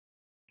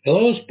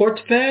Hello,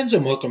 sports fans,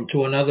 and welcome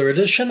to another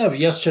edition of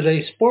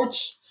Yesterday's Sports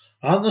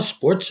on the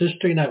Sports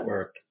History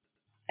Network.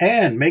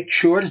 And make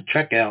sure to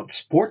check out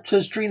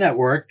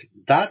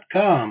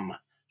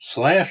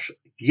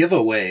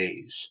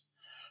sportshistorynetwork.com/giveaways.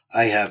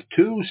 I have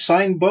two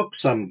signed books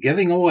I'm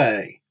giving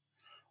away.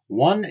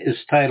 One is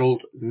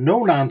titled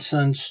No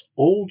Nonsense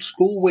Old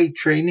School Weight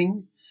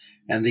Training,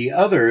 and the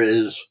other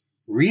is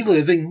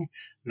Reliving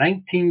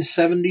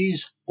 1970s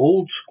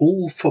Old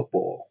School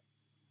Football.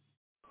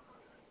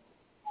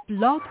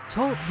 Blog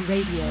Talk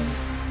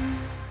Radio.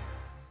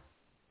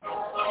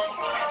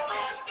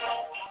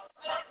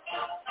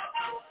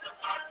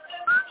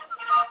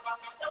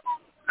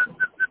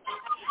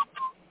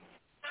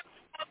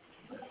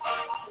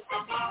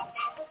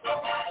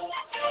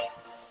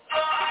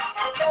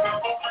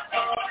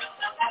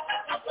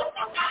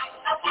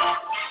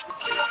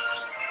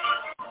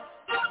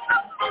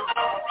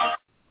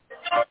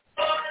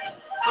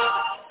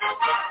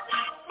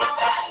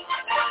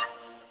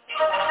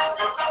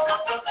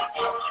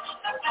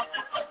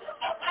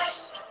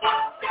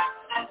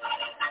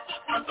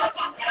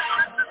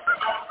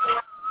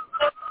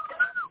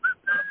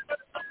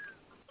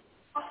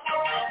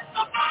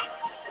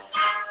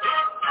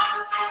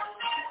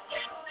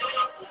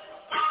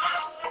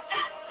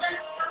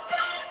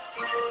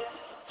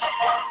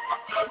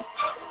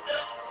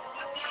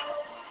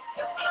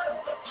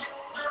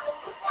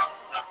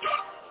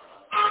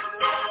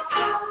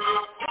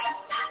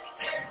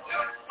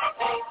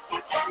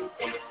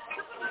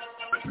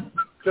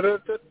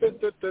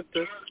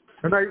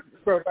 Tonight, we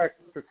go back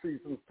to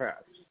seasons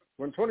past,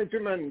 when 22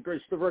 men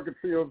graced the rugged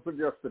fields of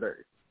yesterday,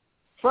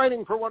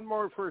 fighting for one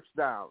more first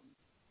down,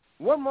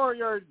 one more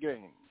yard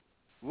gain,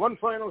 one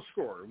final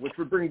score, which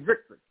would bring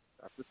victory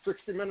after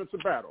 60 minutes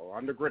of battle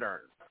on the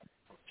gridiron.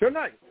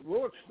 Tonight,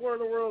 we'll explore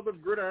the world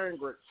of Gridiron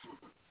Greats.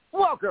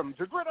 Welcome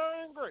to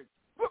Gridiron Greats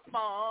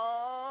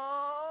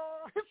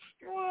Football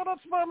History and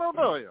its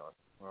memorabilia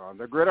on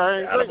the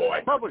Gridiron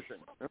Greats Publishing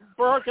and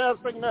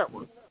Broadcasting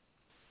Network.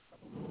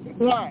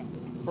 Live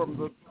from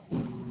the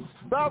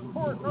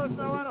Southport, North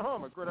Carolina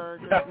home of Gridiron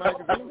Greats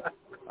Magazine,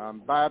 I'm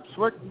Bob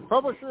Swick,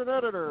 publisher and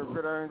editor of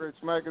Gridiron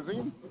Greats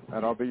Magazine,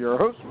 and I'll be your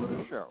host for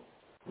the show.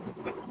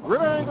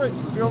 Gridiron Greats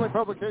is the only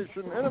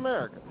publication in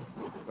America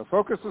that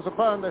focuses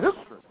upon the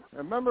history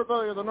and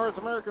memorabilia of the North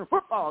American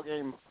football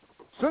game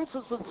since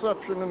its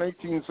inception in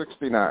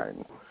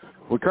 1869.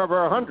 We cover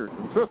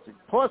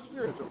 150-plus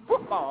years of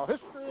football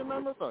history and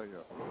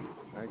memorabilia.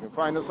 And you can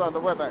find us on the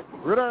web at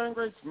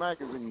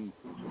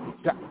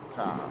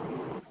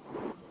gridirongreatsmagazine.com.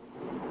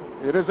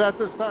 It is at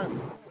this time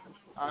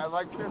I'd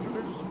like to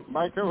introduce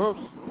my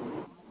co-host.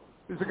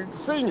 He's a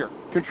senior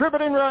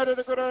contributing writer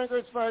to Gridiron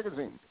Greats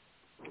Magazine,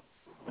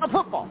 a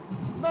football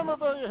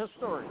memorabilia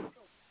historian,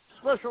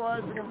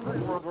 specializing in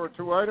pre-World War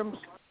II items,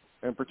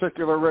 in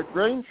particular Rick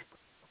Grange,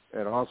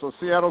 and also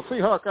Seattle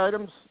Seahawk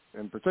items,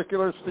 in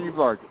particular Steve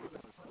Larkin.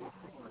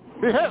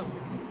 He has,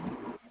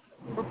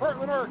 from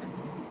Portland, Oregon,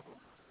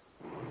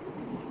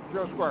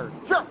 Joe Squires.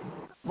 Joe,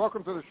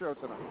 welcome to the show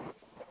tonight.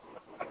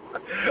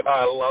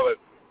 I love it.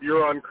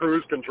 You're on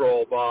cruise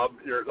control, Bob.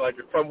 You're like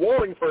from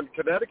Wallingford,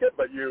 Connecticut,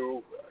 but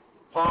you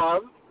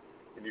paused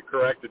and you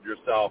corrected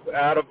yourself.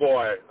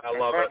 Attaboy. I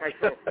love it.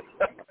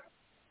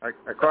 I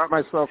caught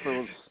myself.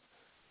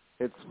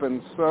 It's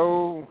been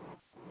so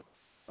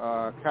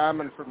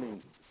common for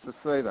me to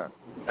say that.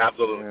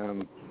 Absolutely.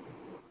 And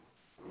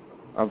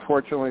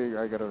unfortunately,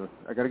 I gotta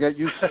get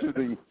used to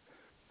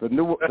the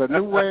new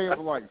way of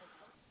life.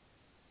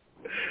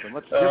 It's a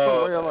much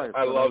different way of life.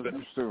 I loved it.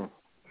 Used to.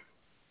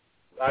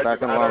 I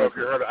don't know if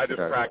you heard it.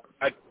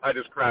 I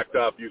just cracked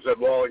up. You said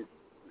Walling,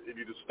 and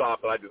you just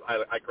stopped, and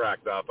I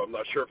cracked up. I'm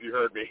not sure if you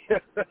heard me.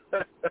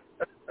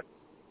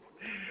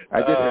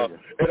 I did hear you.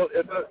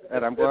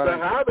 And I'm glad it's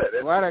a habit.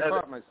 Glad I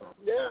caught myself.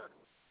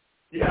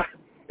 Yeah.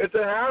 It's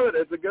a habit.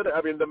 It's a good.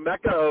 I mean, the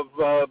mecca of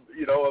of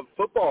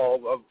football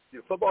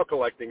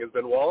collecting has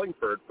been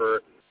Wallingford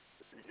for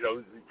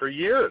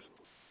years.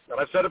 And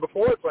I've said it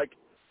before. It's like,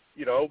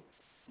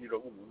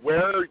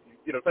 where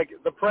it's like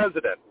the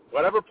president.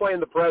 Whatever plane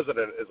the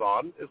president is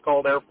on is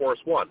called Air Force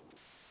One.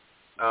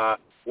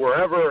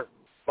 Wherever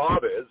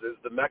Bob is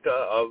the mecca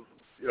of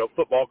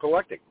football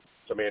collecting.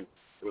 So I mean,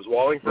 it was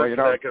Wallingford,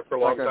 Connecticut for a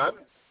long time,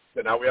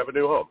 and now we have a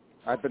new home.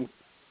 I've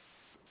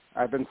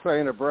been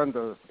saying to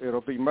Brenda,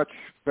 it'll be much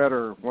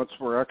better once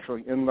we're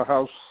actually in the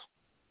house.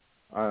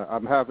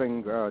 I'm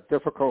having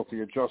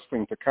difficulty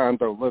adjusting to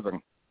condo living.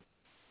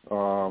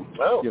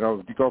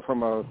 You go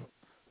from a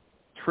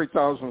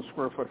 3,000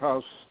 square foot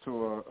house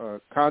to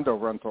a condo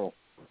rental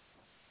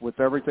with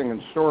everything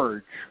in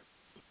storage.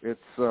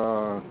 It's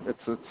a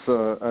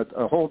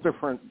whole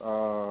different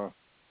way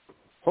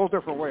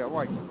of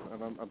life.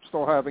 And I'm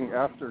still having,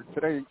 after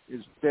today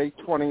is day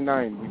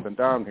 29 we've been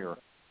down here.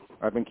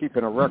 I've been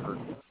keeping a record.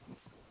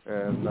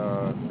 And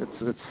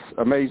it's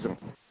amazing,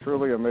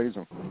 truly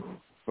amazing.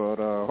 But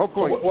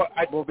hopefully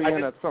we'll be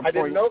in at some point. I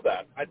didn't know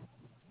that.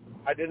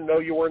 I didn't know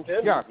you weren't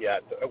in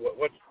yet.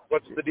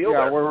 What's the deal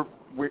there?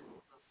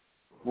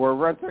 we're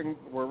renting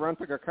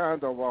a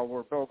condo while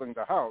we're building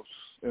the house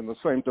in the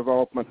same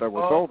development that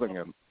we're building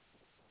in.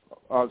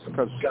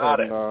 Because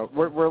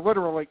we're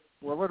literally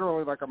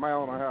like a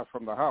mile and a half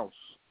from the house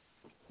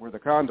where the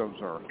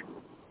condos are.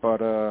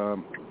 But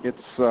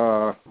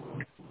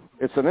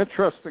it's an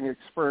interesting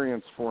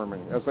experience for me.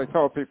 As I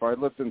tell people, I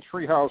lived in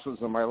 3 houses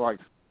in my life,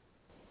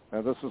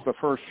 and this is the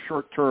first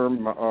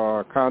short-term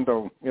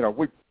condo. You know,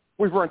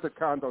 we've rented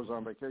condos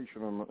on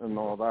vacation and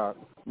all that.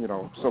 You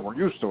know, so we're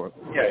used to it.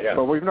 Yeah.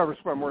 But we've never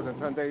spent more than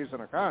 10 days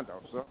in a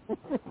condo. So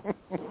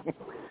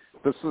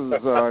this is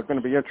going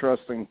to be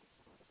interesting.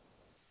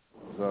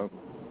 So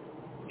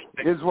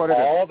is what it is.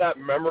 All that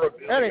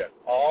memorabilia,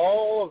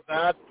 all of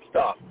that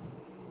stuff.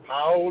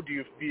 How do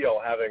you feel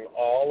having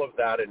all of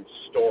that in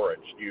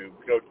storage? Do you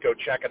go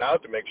check it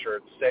out to make sure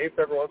it's safe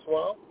every once in a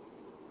while?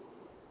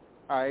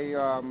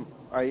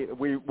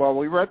 We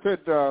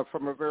rented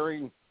from a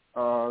very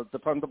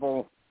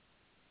dependable,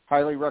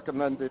 highly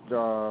recommended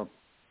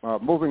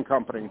moving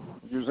company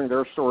using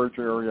their storage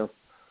area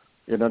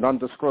in an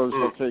undisclosed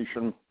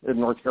location in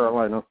North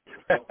Carolina,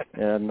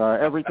 and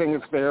everything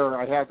is there.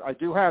 I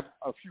do have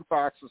a few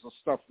boxes of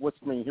stuff with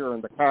me here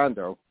in the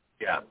condo.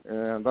 Yeah,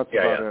 and that's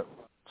about it.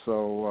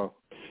 So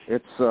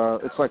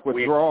it's like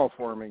withdrawal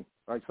for me.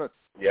 I said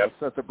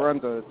to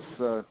Brenda,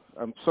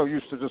 I'm so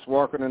used to just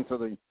walking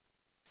into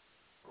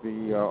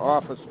the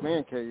office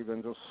man cave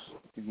and just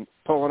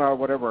pulling out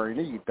whatever I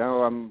need.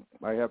 Now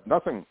I have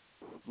nothing,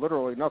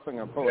 literally nothing.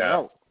 I'm pulling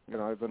out. You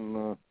know, I've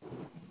been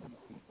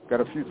got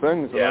a few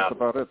things, and that's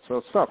about it. So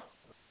it's tough.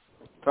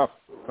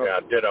 Yeah,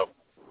 ditto.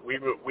 We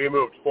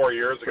moved 4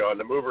 years ago, and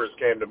the movers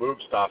came to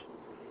move stuff.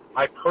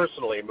 I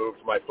personally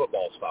moved my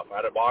football stuff. I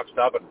had it boxed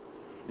up and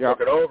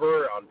took it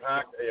over,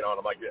 unpacked, you know, and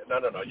I'm like, no,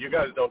 you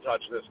guys don't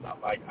touch this stuff.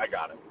 I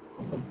got it.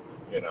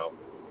 You know.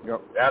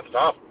 Yep. That's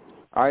tough.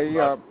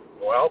 I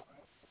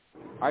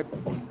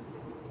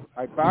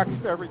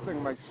boxed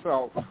everything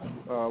myself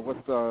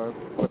with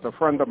a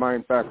friend of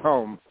mine back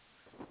home,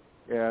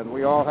 and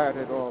we all had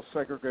it all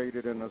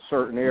segregated in a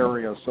certain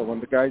area. So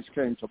when the guys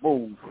came to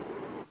move,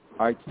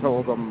 I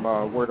told them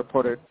where to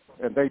put it,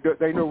 and they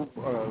knew,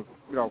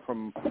 you know,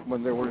 from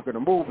when they were going to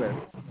move it,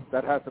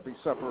 that had to be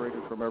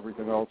separated from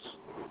everything else.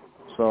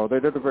 So they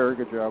did a very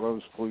good job. I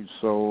was pleased.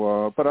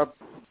 So, but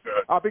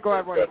I'll be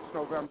glad when it's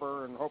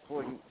November, and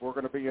hopefully we're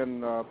going to be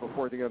in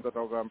before the end of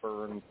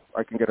November, and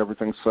I can get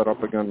everything set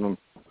up again, and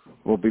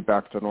we'll be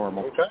back to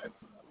normal. Okay.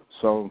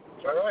 So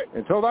all right.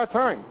 Until that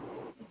time,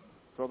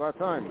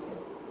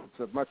 it's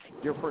a much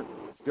different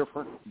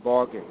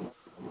ballgame.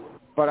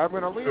 But I'm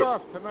going to lead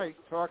off tonight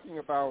talking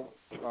about,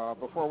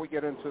 before we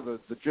get into the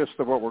gist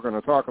of what we're going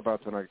to talk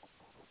about tonight,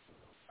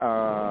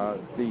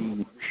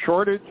 the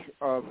shortage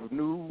of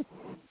new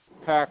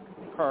pack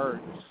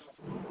cards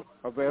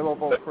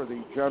available for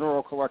the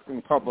general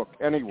collecting public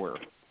anywhere.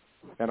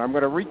 And I'm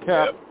going to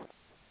recap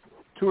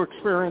 2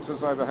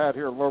 experiences I've had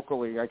here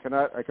locally. I can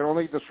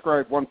only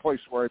describe one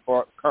place where I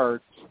bought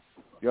cards.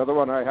 The other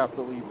one I have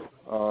to leave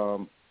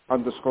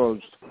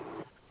undisclosed.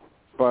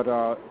 But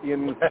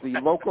in the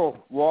local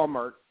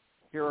Walmart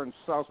here in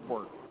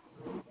Southport,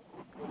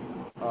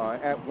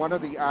 at one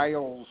of the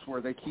aisles where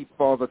they keep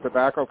all the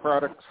tobacco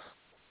products,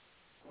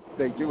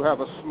 they do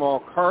have a small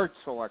card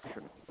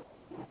selection.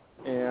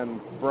 And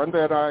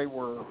Brenda and I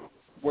were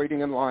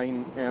waiting in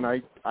line, and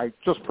I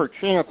just per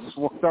chance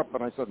looked up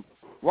and I said,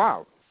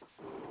 wow,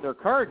 there are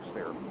cards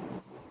there.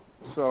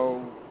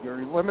 So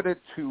you're limited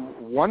to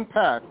 1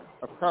 pack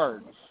of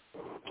cards.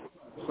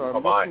 So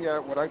I'm looking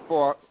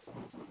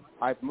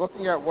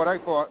at what I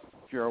bought,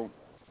 Joe,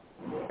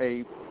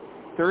 a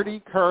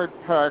 30-card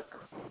pack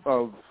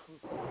of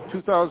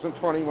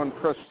 2021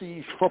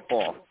 Prestige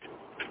football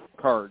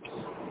cards.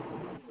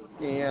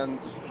 And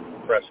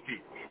Prestige.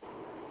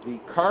 The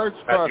cards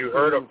cost Have you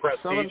heard of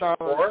Prestige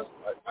before?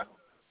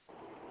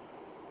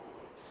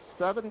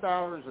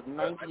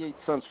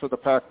 $7.98 for the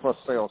pack plus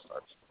sales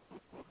tax.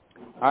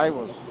 I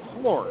was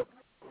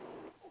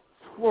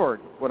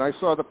floored when I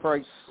saw the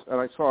price and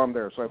I saw them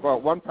there. So I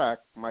bought 1 pack,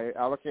 my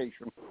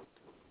allocation,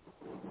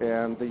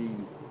 and the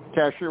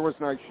cashier was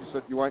nice. She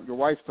said, "You want your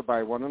wife to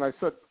buy one?" And I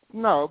said,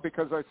 "No,"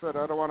 because I said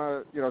I don't want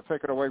to,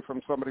 take it away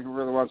from somebody who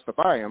really wants to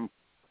buy them.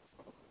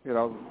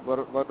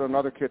 Let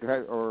another kid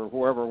or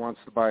whoever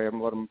wants to buy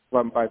them, let them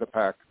buy the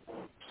pack,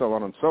 so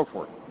on and so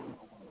forth.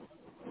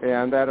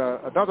 And at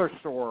another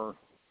store,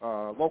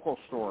 local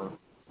store,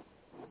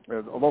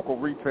 a local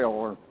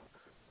retailer,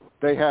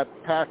 they had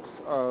packs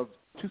of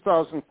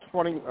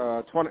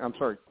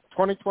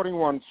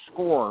 2021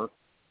 Score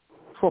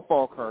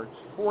football cards,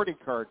 40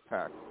 card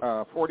pack,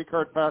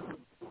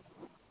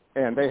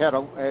 and they had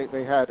a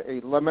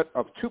limit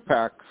of 2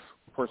 packs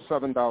for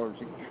 $7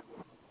 each,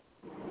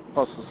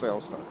 plus the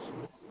sales tax.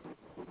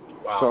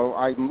 Wow. So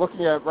I'm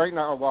looking at right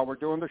now while we're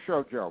doing the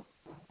show, Joe,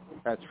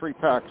 at 3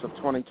 packs of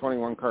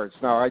 2021 cards.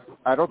 Now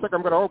I don't think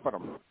I'm going to open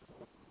them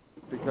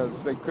because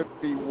they could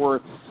be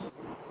worth,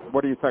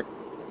 what do you think,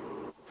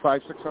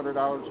 $500-600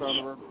 on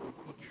the road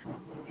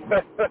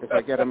if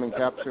I get them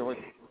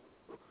encapsulated.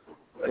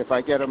 If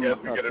I get them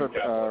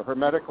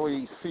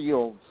hermetically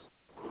sealed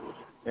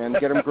and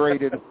get them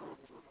graded,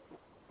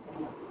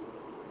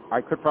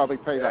 I could probably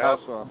pay the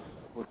house off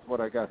with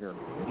what I got here.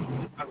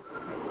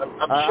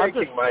 I'm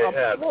shaking my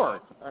head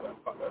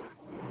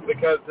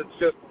because it's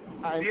just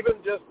even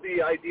just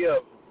the idea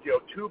of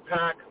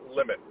two-pack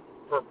limit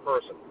per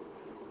person,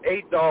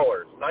 $8,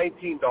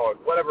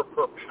 $19, whatever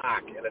per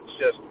pack, and it's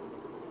just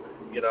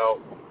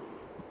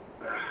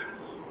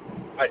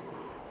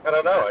I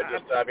don't know.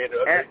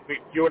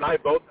 You and I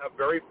both have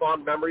very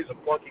fond memories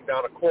of plunking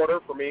down a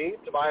quarter for me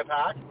to buy a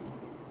pack,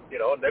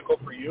 a nickel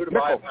for you to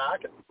buy a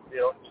pack,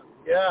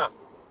 yeah.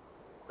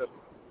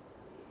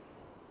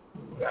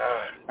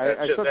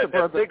 I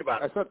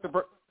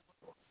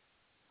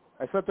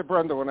said to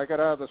Brenda when I got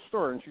out of the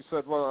store, and she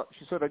said,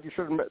 you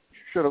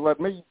should have let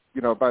me,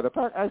 buy the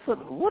pack. I said,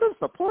 what is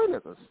the point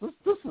of this?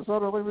 This is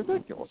utterly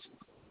ridiculous.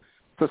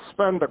 To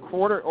spend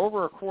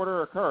over a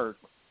quarter a card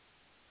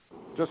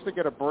just to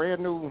get a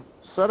brand new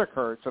set of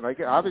cards, and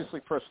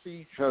obviously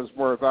Prestige has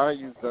more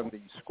value than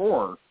the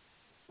Score,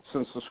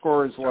 since the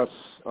Score is less,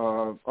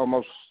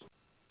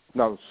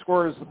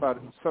 Score is about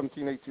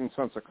 17, 18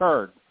 cents a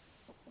card.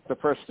 The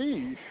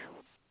Prestige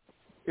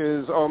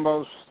is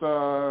almost,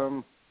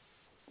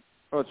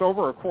 it's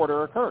over a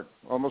quarter a card,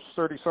 almost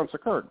 30 cents a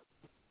card.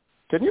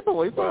 Can you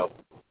believe that? Well,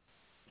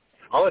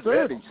 I'll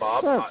admit,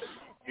 Bob,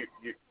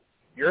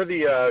 you're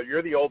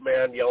the old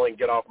man yelling,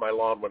 "Get off my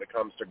lawn!" when it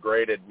comes to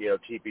graded,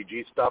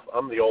 TPG stuff.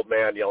 I'm the old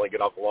man yelling,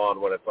 "Get off the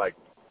lawn!" when it's like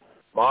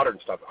modern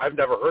stuff. I've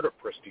never heard of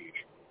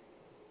Prestige.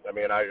 I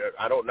mean,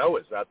 I don't know.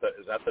 Is that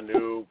the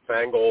new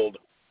fangled,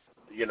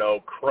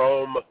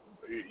 chrome,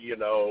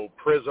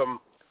 prism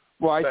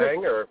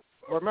thing? Or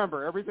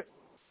remember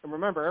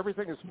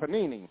everything is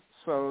Panini.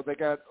 So they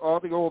got all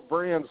the old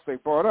brands they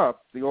bought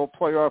up, the old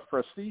playoff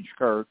Prestige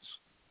cards,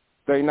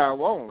 they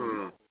now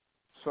own.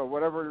 So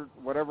whatever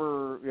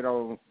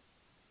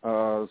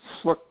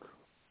Swick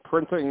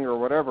printing or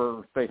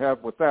whatever they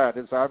have with that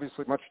is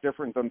obviously much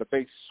different than the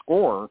base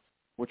Score,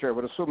 which I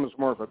would assume is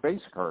more of a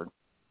base card.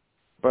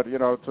 But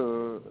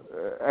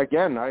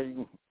again,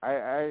 I'm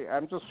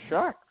just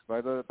shocked by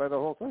the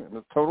whole thing.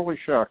 I'm totally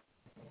shocked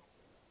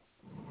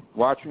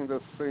watching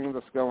this, seeing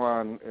this go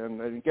on.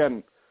 And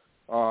again,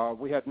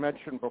 we had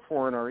mentioned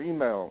before in our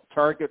email,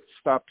 Target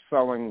stopped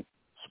selling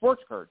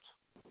sports cards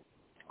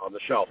on the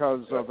shelf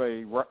because of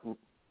a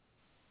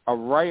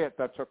riot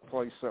that took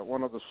place at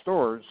one of the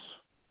stores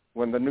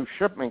when the new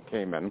shipment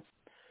came in,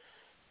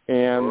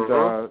 and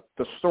the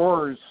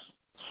stores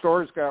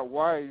got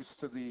wise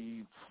to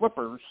the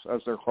flippers,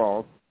 as they're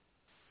called,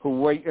 who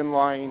wait in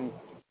line,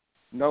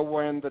 know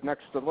when the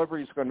next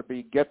delivery is going to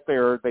be, get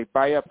there, they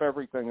buy up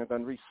everything, and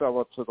then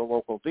resell it to the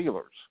local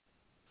dealers.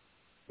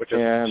 Which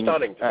is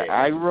stunning to me.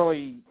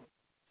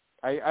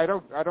 I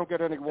don't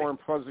get any warm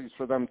fuzzies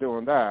for them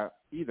doing that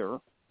either.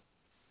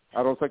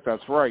 I don't think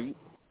that's right.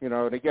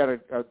 And again,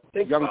 a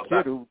young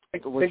kid who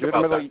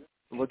legitimately,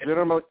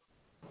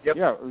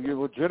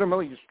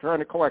 is trying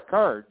to collect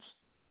cards.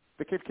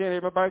 The kid can't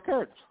even buy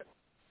cards.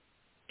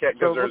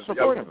 Because there's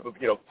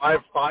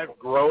five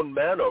grown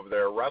men over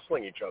there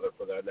wrestling each other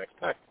for that next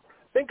pack.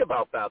 Think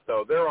about that,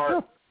 though.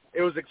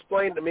 It was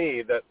explained to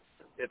me that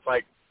it's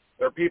like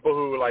there are people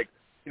who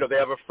they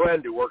have a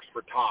friend who works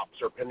for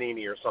Topps or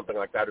Panini or something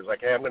like that who's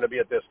like, hey, I'm going to be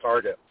at this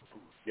Target,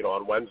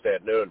 on Wednesday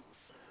at noon.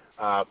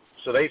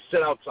 So they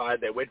sit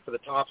outside, they wait for the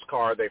Topps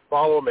car, they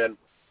follow them in,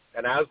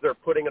 and as they're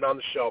putting it on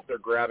the shelf, they're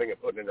grabbing it,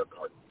 putting it in their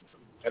cart.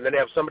 And then they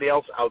have somebody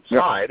else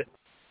outside,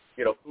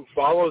 who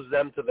follows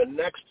them to the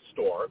next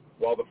store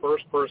while the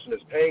first person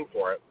is paying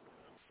for it.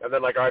 And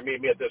then all right,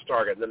 meet me at this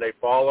Target. And then they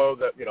follow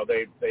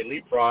they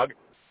leapfrog.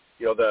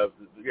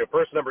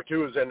 Person number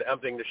 2 is in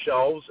emptying the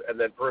shelves, and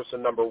then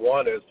person number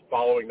 1 is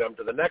following them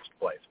to the next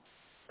place.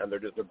 And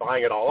they're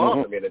buying it all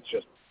up. I mean, it's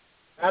just,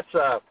 that's,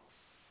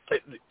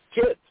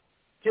 kids.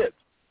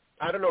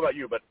 I don't know about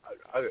you, but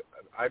I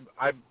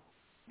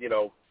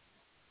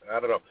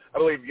don't know. I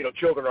believe,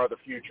 children are the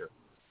future.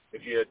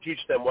 If you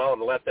teach them well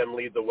and let them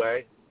lead the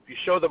way, if you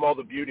show them all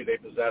the beauty they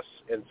possess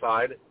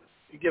inside,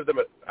 you give them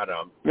I don't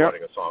know, I'm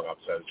writing a song up,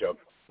 so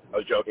I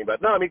was joking,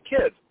 but no, I mean,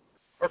 kids.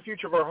 Our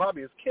future of our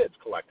hobby is kids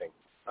collecting.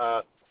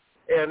 And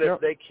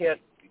if they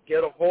can't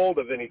get a hold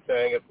of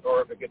anything,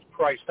 or if it gets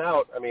priced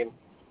out, I mean,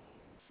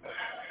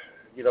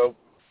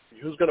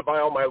 who's going to buy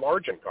all my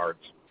Largent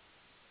cards?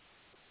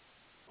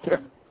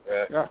 Yeah.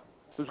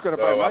 Who's going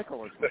to buy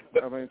Michael?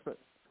 I mean,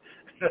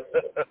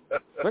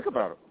 think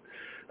about it.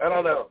 I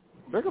don't know.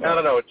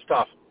 It's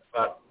tough.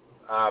 But,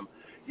 I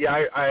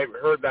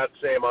heard that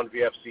same on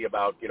VFC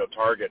about,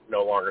 Target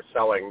no longer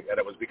selling, and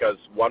it was because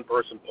one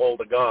person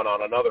pulled a gun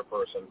on another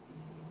person,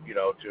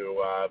 to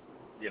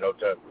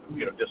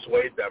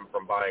dissuade them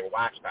from buying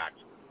wax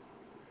packs.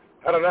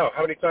 I don't know.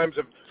 How many times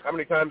as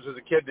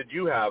a kid did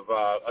you have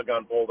a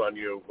gun pulled on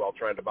you while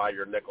trying to buy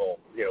your nickel,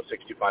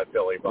 65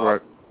 Philly, Bob?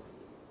 Right.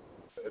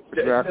 It's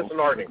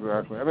disheartening.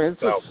 Exactly. I mean,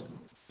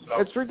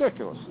 it's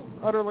ridiculous,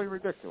 utterly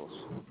ridiculous.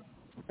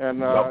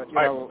 And I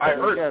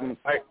heard. Again,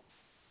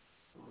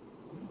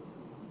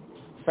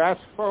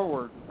 fast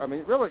forward. I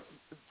mean, really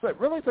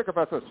think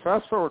about this.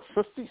 Fast forward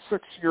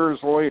 56 years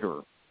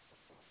later,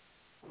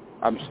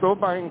 I'm still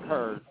buying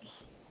cards.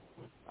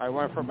 I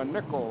went from a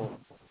nickel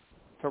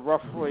to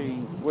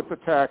roughly, with the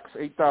tax,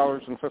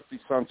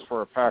 $8.50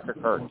 for a pack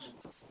of cards.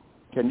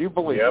 Can you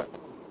believe it?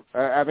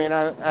 I mean,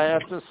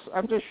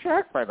 I'm just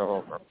shocked by the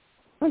whole thing.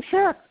 I'm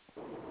shocked.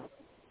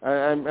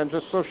 I'm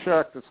just so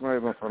shocked. It's not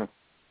even funny.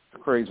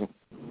 It's crazy,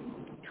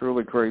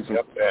 truly crazy.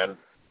 Yep.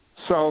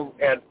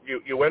 And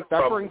you went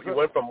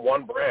from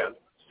one brand,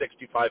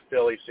 65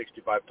 Philly,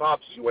 65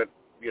 Tops. You went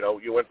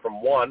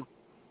from one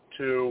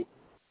to,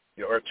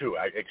 two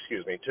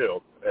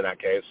in that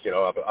case,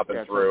 up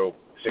and through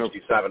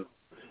 67,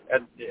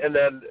 and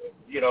then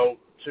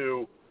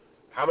to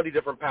how many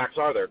different packs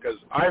are there? Because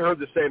I heard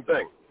the same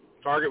thing.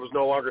 Target was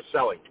no longer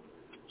selling.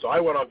 So I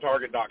went on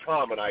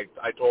Target.com and I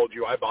told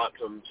you I bought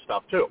some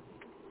stuff too.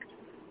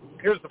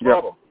 Here's the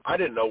problem. I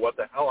didn't know what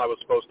the hell I was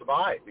supposed to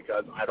buy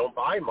because I don't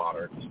buy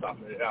modern stuff.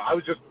 I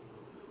was just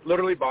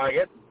literally buying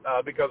it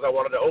because I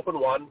wanted to open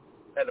one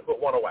and to put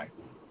one away.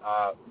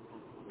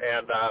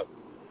 And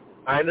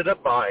I ended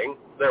up buying,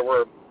 there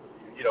were,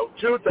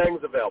 two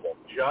things available,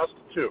 just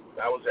two.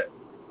 That was it.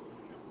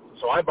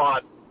 So I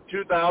bought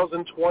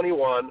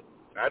 2021,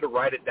 I had to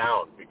write it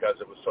down because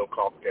it was so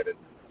complicated,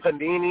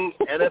 Panini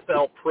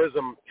NFL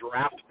Prism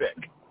Draft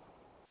Pick.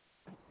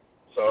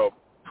 So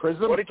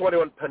Prism?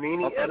 2021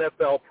 Panini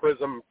NFL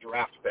Prism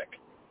Draft Pick.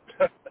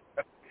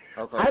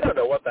 Okay. I don't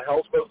know what the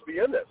hell's supposed to be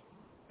in this.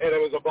 And it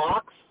was a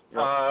box. It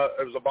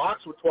was a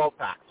box with 12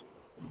 packs.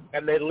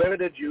 And they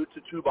limited you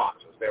to 2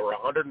 boxes. They were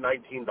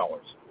 $119.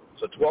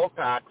 So 12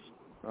 packs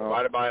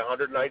divided by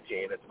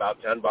 119, it's about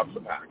 $10 a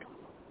pack.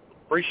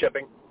 Free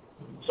shipping.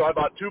 So I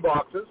bought 2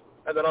 boxes,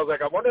 and then I was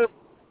like, I wonder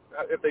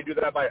if they do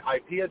that by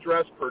IP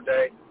address per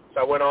day.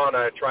 So I went on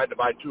and I tried to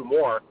buy 2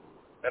 more,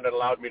 and it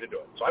allowed me to do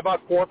it. So I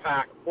bought 4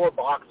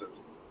 boxes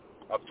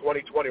of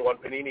 2021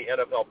 Panini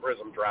NFL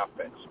Prism Draft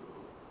Picks.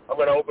 I'm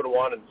going to open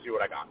one and see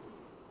what I got.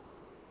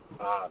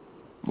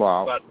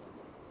 Wow. But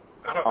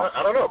I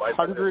don't know. Am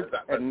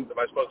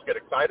I supposed to get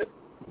excited?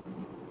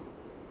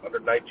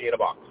 $119 a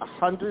box.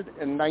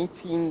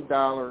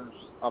 $119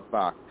 a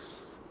box.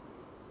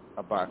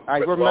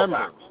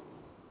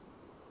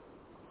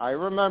 I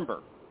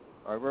remember.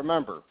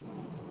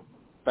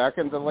 Back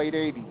in the late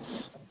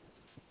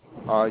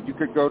 80s, you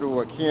could go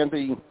to a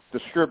candy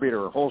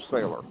distributor,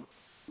 wholesaler,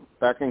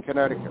 back in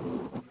Connecticut,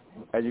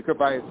 and you could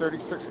buy a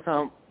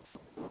 36-count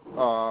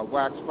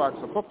wax box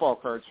of football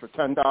cards for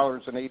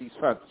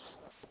 $10.80.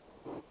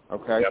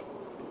 Okay? Yep.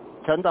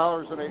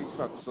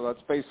 $10.80. So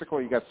that's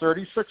basically, you got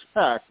 36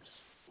 packs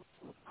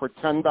for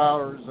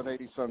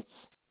 $10.80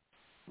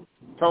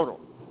 total.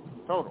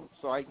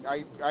 So I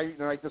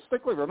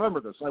distinctly remember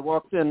this. I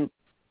walked in,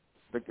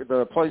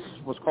 the place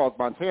was called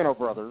Montana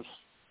Brothers,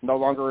 no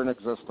longer in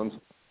existence.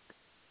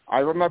 I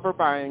remember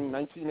buying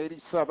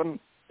 1987,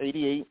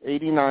 88,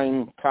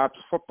 89 Topps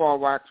football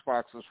wax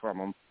boxes from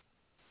him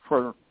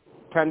for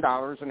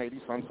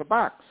 $10.80 a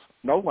box.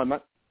 No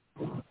limit.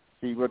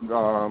 He would,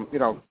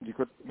 you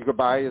could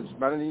buy as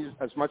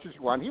much as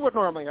you want. He would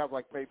normally have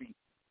like maybe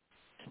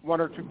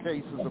 1 or 2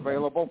 cases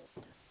available.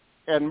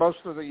 And most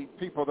of the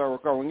people that were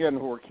going in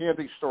who were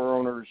candy store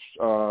owners,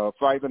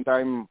 5 and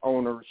dime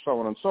owners,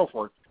 so on and so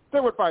forth, they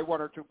would buy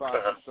 1 or 2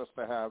 boxes just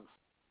to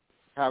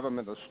have them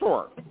in the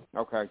store,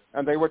 okay?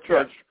 And they would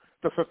charge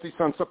the 50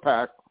 cents a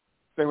pack.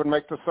 They would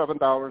make the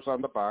 $7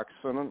 on the box,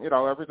 and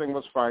everything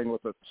was fine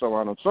with it, so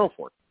on and so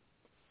forth.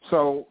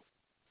 So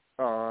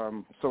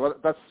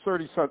that's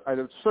 30 cents.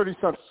 It's 30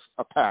 cents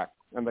a pack,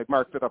 and they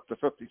marked it up to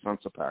 50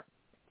 cents a pack,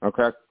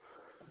 okay?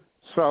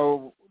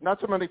 So not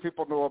so many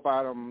people knew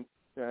about him.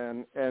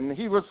 And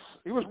he was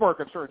more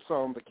concerned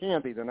selling the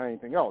candy than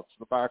anything else,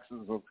 the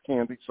boxes of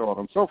candy, so on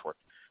and so forth.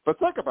 But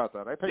think about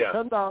that. I paid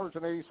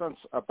 $10.80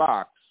 a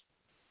box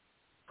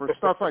for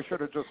stuff I should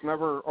have just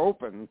never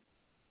opened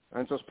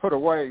and just put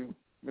away,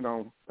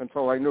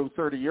 until I knew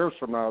 30 years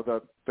from now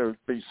that they'd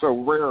be so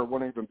rare it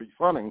wouldn't even be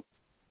funny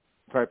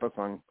type of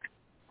thing.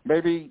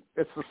 Maybe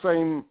it's the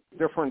same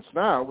difference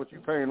now with you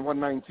paying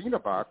 $119 a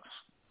box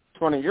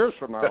 20 years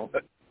from now.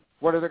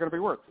 What are they going to be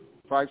worth?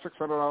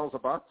 $500-$600 a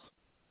box?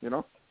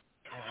 We'll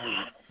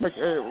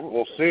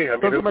see. I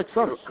mean, make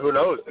sense. Who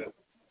knows?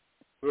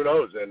 Who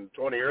knows? In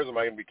 20 years, am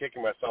I going to be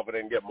kicking myself I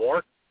didn't get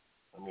more?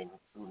 I mean,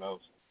 who knows?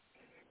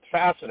 It's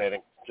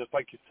fascinating. Just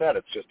like you said,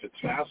 it's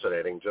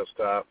fascinating. Just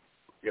I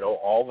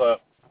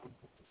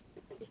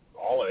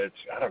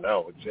don't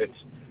know.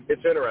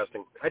 It's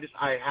interesting.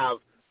 I have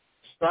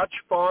such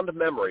fond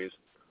memories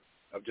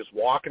of just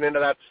walking into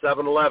that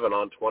 7-Eleven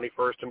on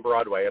 21st and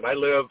Broadway, and I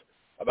live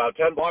about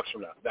 10 blocks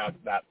from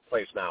that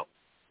place now.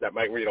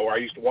 Where I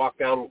used to walk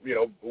down,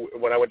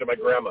 when I went to my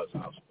grandma's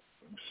house.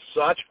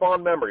 Such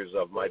fond memories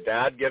of my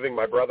dad giving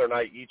my brother and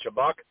I each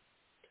 $1,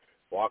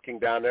 walking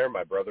down there,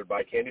 my brother would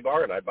buy a candy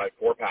bar, and I'd buy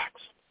 4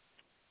 packs.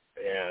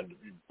 And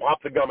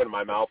pop the gum in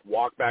my mouth,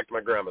 walk back to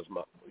my grandma's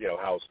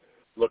house,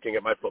 looking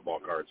at my football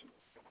cards.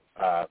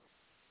 I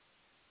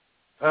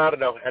don't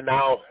know. And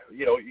now,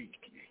 you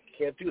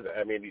can't do that.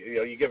 I mean,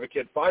 you give a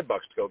kid $5 to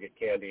go get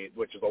candy,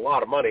 which is a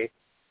lot of money,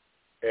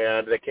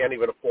 and they can't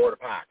even afford a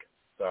pack.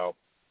 So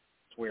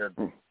it's weird.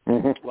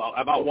 Mm-hmm. Well,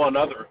 about one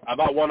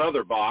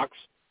other box,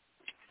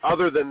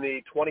 other than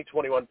the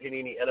 2021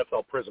 Panini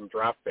NFL Prism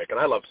draft pick, and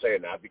I love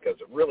saying that because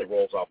it really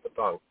rolls off the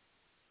tongue,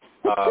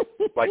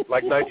 like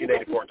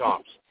 1984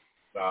 Topps.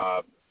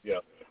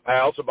 I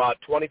also bought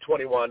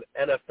 2021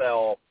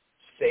 NFL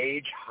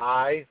Sage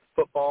High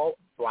Football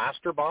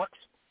Blaster Box.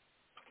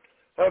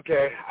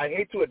 Okay, I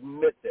hate to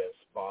admit this,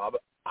 Bob.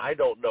 I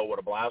don't know what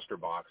a blaster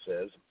box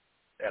is,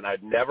 and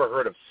I'd never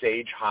heard of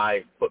Sage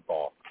High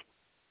Football.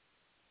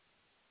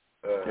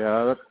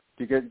 You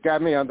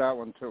got me on that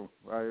one, too.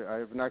 I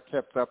have not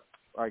kept up.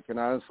 I can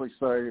honestly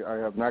say I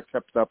have not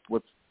kept up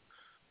with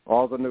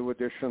all the new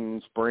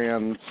editions,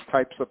 brands,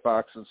 types of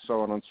boxes,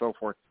 so on and so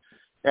forth.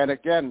 And,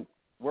 again,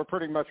 we're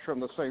pretty much from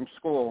the same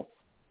school.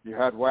 You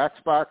had wax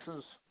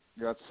boxes,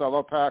 you had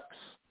cello packs,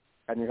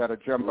 and you had a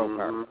jumbo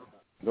pack.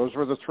 Those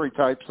were the three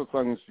types of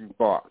things you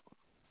bought.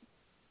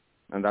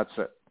 And that's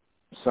it.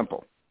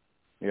 Simple,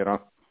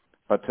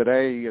 But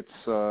today it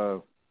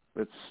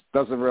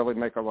doesn't really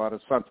make a lot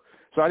of sense.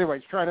 So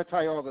anyways, trying to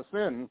tie all this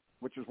in,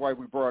 which is why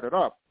we brought it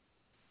up,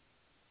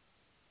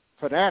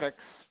 Fanatics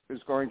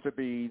is going to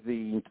be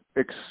the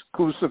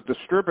exclusive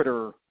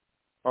distributor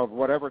of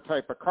whatever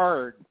type of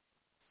card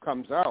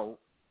comes out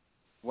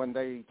when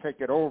they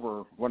take it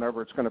over,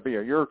 whenever it's going to be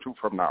a year or two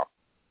from now.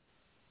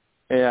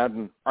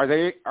 And are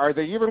they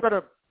even going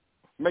to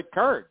make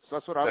cards?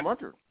 That's what I'm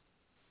wondering.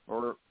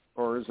 Or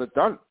is it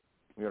done?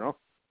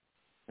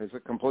 Is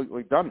it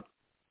completely done?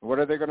 What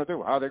are they going to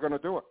do? How are they going to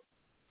do it?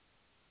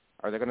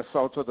 Are they going to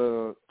sell to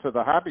the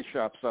hobby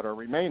shops that are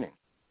remaining?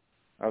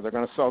 Are they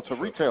going to sell to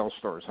retail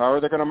stores? How are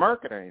they going to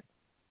market anything?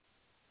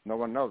 No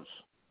one knows.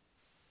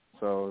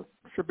 So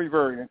it should be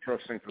very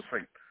interesting to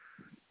see.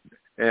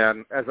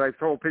 And as I've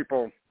told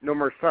people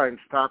numerous times,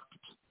 stopped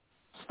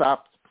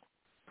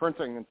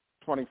printing in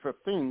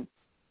 2015.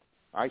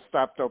 I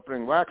stopped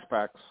opening wax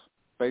packs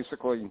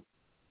basically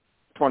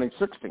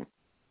 2016,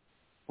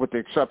 with the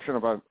exception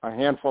of a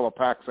handful of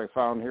packs I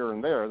found here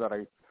and there that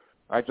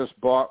I just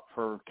bought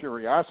for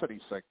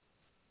curiosity's sake.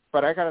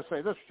 But I got to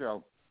say this,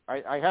 Joe.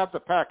 I have the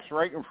packs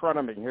right in front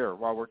of me here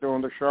while we're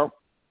doing the show.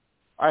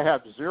 I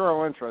have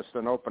zero interest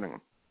in opening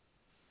them.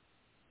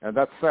 And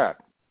that's sad.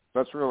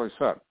 That's really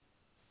sad.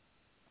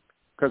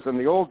 Because in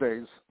the old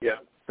days,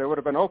 they would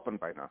have been open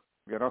by now,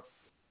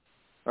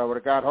 I would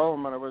have got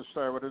home and I would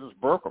have just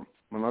broke them,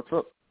 and that's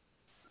it.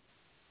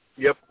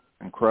 Yep.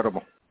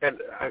 Incredible. And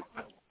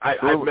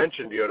I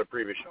mentioned to you at a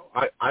previous show,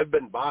 I've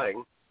been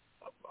buying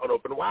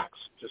unopened wax.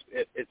 Just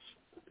it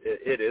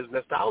is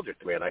nostalgic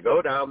to me. And I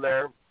go down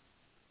there,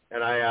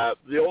 and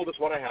the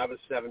oldest one I have is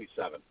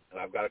 77, and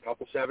I've got a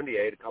couple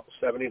 78, a couple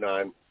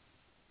 79,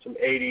 some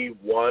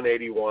 81,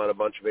 a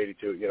bunch of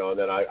 82, and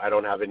then I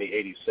don't have any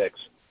 86,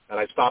 and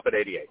I stop at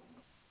 88.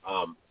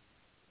 And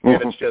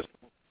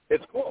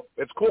it's cool.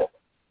 It's cool.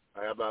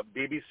 I have a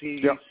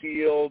BBC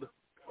sealed,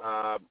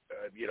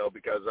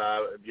 because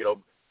 8-9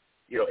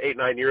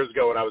 years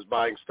ago when I was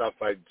buying stuff,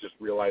 I just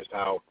realized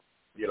how,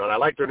 and I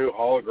like their new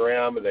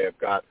hologram, and they have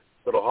got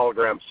little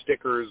hologram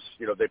stickers,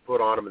 they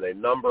put on them and they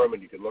number them,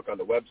 and you can look on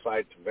the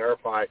website to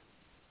verify.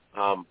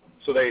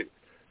 So they,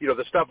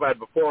 the stuff I had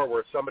before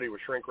where somebody was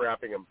shrink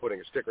wrapping and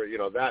putting a sticker,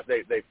 that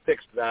they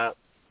fixed that.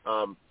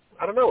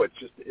 I don't know.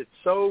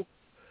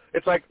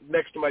 It's like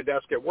next to my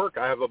desk at work,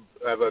 I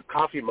have a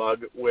coffee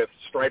mug with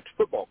striped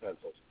football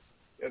pencils,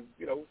 and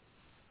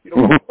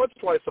once,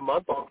 twice a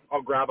month,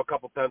 I'll grab a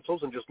couple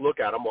pencils and just look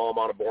at them while I'm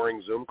on a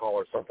boring Zoom call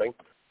or something.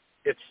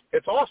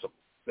 It's awesome.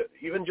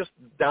 Even just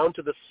down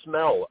to the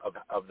smell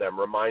of them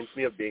reminds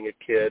me of being a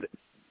kid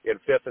in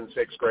 5th and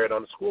 6th grade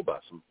on a school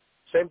bus. And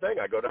same thing.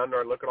 I go down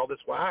there and look at all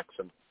this wax,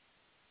 and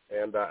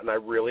I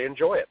really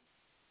enjoy it.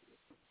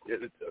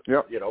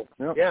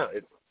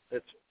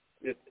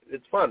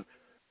 It's fun.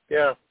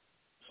 Yeah.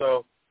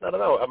 So I don't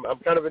know. I'm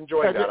kind of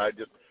enjoying that.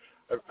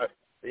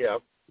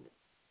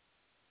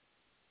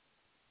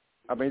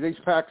 I mean, these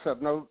packs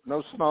have no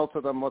smell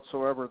to them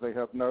whatsoever. They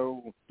have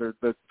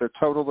they're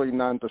totally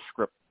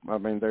nondescript. I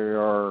mean, they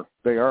are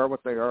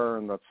what they are,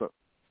 and that's a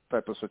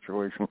type of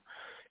situation.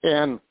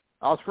 And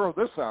I'll throw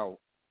this out.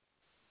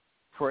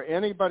 For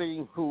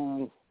anybody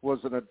who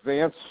was an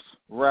advanced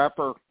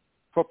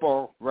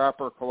football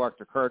wrapper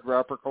collector, card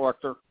wrapper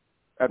collector,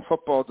 and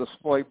football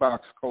display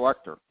box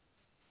collector,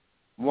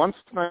 once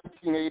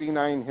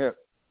 1989 hit,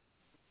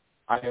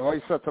 I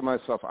always said to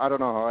myself, I don't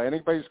know how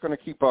anybody's going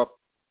to keep up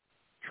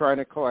trying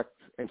to collect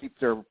and keep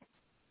their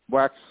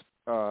wax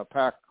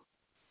pack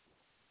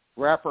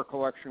wrapper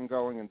collection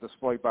going and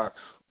display box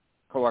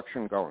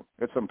collection going.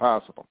 It's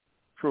impossible,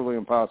 truly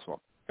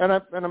impossible. And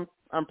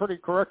I'm pretty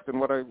correct in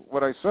what I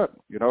said.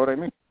 You know what I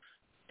mean?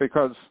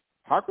 Because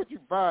how could you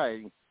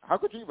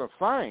even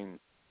find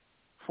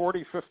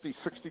 40, 50,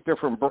 60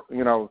 different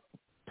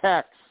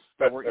packs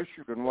that were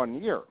issued in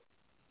 1 year?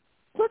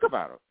 Think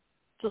about it.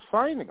 Just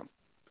finding them.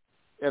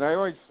 And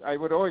I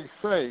would always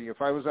say,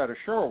 if I was at a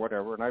show or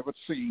whatever, and I would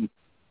see,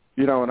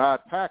 an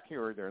odd pack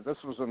here or there. This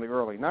was in the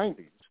early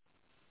 90s.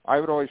 I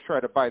would always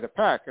try to buy the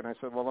pack, and I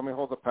said, well, let me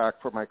hold the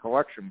pack for my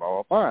collection, blah,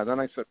 blah, blah. And then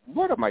I said,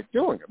 what am I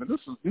doing? I mean, this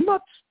is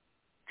nuts.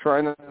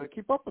 trying to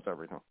keep up with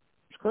everything.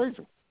 It's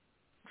crazy,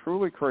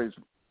 truly crazy.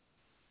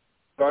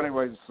 So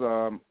anyways,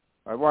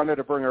 I wanted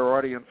to bring our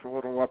audience a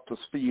little up to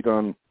speed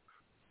on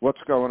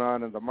what's going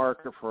on in the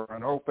market for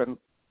an open.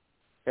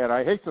 And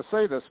I hate to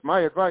say this,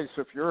 my advice,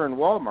 if you're in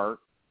Walmart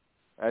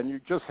and you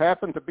just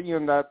happen to be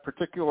in that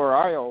particular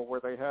aisle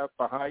where they have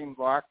behind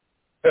lock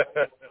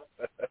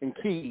and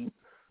key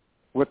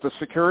with the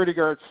security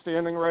guard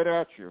standing right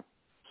at you,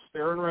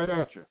 staring right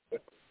at you,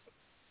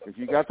 if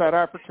you got that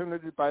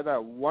opportunity to buy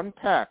that one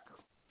pack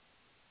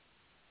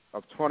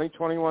of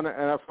 2021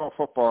 NFL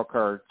football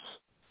cards,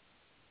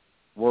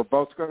 we're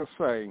both going to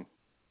say,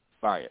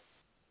 buy it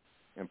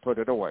and put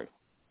it away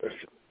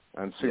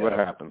and see what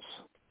happens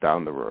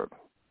down the road.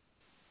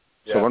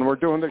 Yeah. So when we're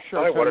doing this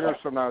show 10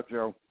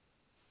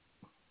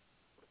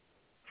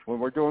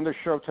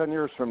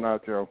 years from now,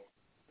 Joe,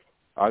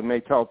 I may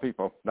tell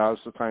people now's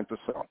the time to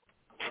sell.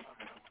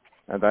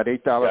 And that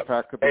 $8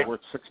 pack could be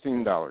worth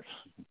 $16.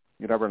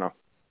 You never know.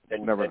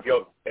 And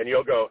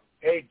you'll go,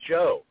 hey,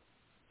 Joe,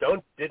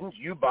 didn't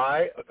you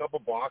buy a couple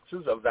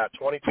boxes of that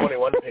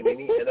 2021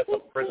 Panini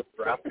NFL Prism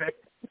draft pick?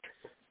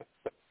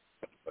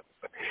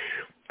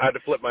 I had to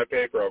flip my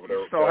paper over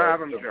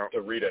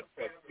to read it.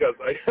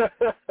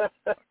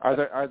 Are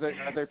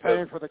they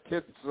paying for the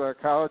kids'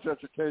 college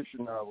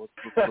education now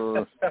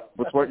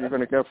with what you're going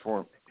to get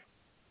for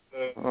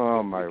them?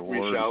 Oh my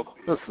word!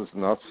 This is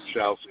nuts.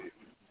 Shall see.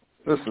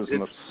 This is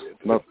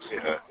nuts.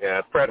 Yeah,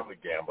 it's practically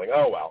gambling.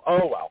 Oh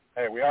well.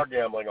 Hey, we are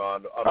gambling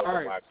on. All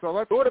right, so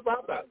let's. What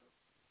about that?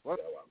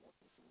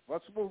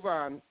 Let's move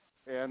on,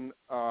 and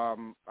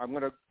I'm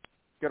going to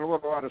get a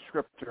little out of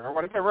script here. I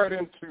want to get right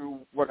into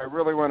what I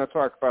really want to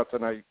talk about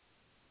tonight,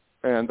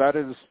 and that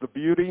is the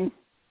beauty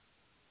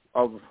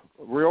of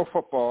real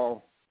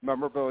football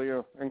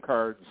memorabilia and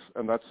cards,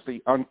 and that's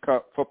the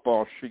uncut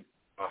football sheet.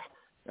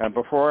 And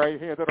before I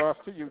hand it off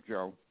to you,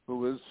 Joe,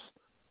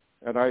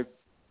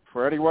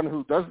 for anyone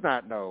who does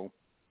not know,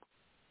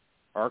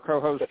 our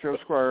co-host Joe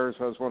Squires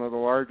has one of the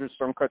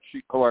largest uncut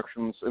sheet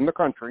collections in the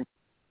country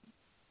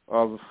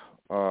of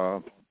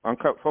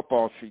uncut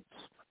football sheets.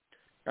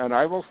 And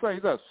I will say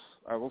this,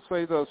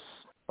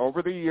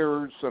 over the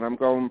years, and I'm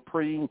going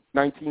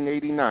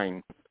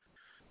pre-1989,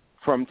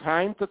 from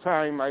time to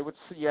time I would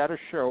see at a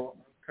show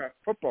uncut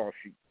football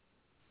sheet.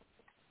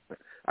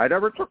 I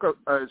never took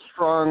a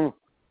strong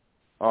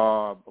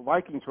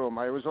liking to them.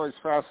 I was always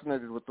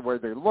fascinated with the way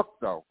they looked,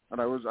 though,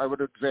 and I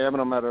would examine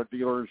them at a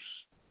dealer's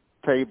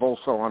table,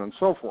 so on and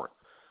so forth.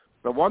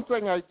 The one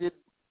thing I did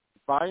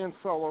buy and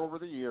sell over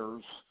the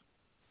years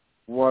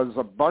was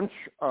a bunch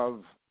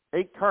of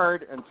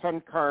 8-card and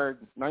 10-card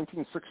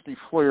 1960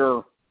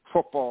 Fleer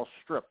football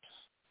strips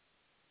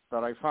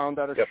that I found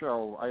at a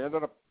show. I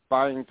ended up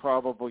buying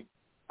probably,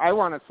 I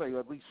want to say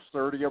at least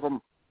 30 of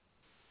them,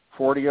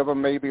 40 of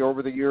them maybe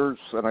over the years,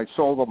 and I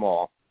sold them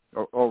all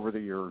over the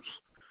years.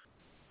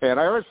 And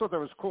I always thought that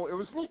was cool. It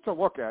was neat to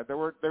look at.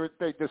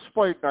 They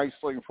displayed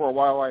nicely. For a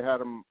while I had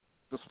them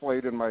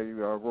displayed in my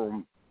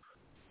room.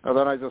 And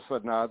then I just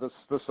said,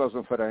 this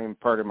doesn't fit any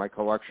part of my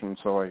collection,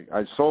 so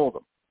I sold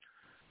them.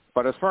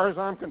 But as far as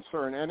I'm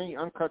concerned, any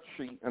uncut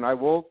sheet, and I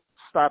will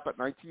stop at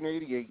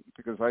 1988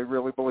 because I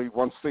really believe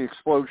once the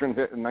explosion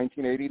hit in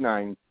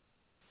 1989,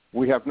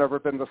 we have never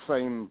been the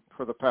same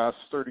for the past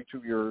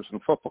 32 years in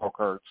football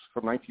cards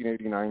from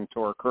 1989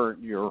 to our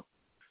current year,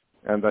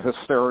 and the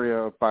hysteria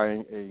of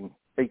buying a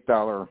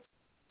 $8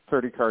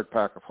 30-card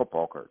pack of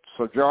football cards.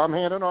 So, Joe, I'm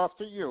handing off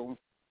to you,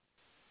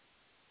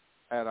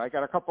 and I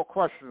got a couple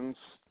questions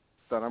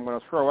that I'm going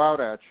to throw out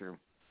at you.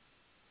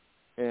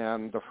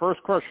 And the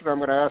first question I'm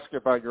going to ask you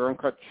about your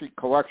uncut sheet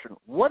collection,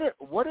 what do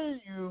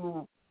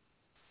you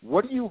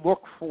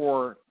look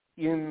for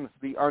in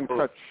the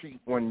uncut sheet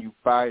when you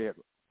buy it,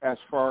 as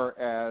far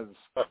as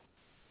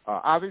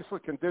obviously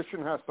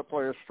condition has to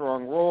play a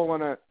strong role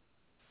in it,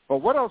 but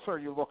what else are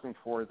you looking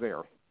for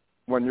there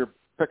when you're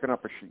picking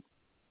up a sheet?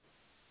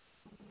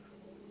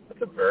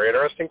 That's a very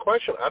interesting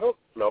question. I don't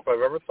know if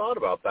I've ever thought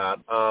about that.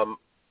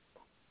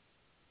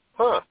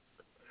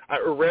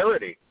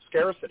 Rarity,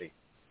 scarcity.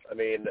 I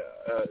mean,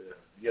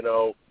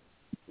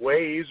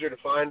 way easier to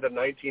find a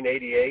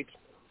 1988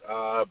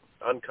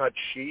 uncut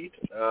sheet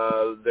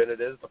than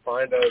it is to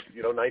find a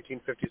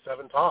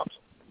 1957 Topps.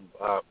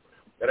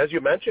 And as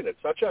you mentioned,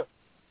 it's such a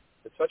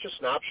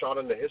snapshot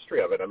in the history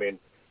of it. I mean,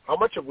 how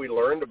much have we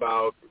learned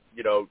about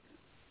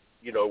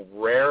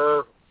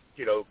rare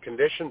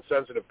condition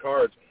sensitive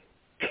cards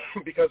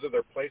because of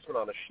their placement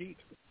on a sheet?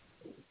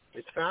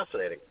 It's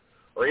fascinating.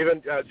 Or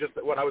even just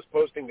what I was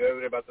posting the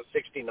other day about the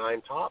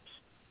 69 Topps,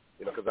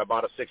 because I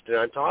bought a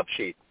 69 Topps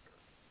sheet,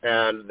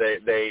 and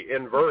they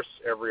inverse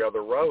every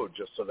other row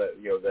just so that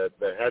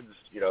the heads,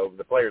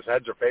 the players'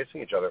 heads are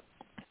facing each other.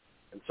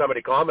 And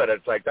somebody commented,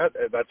 it's like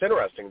that's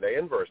interesting. They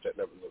inversed it,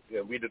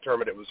 and we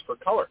determined it was for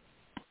color,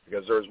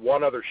 because there was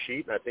one other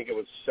sheet, and I think it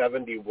was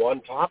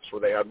 71 Topps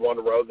where they had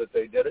one row that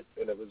they did it,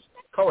 and it was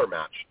color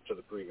matched to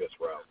the previous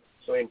row.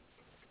 So I mean,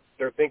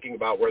 they're thinking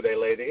about where they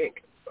lay the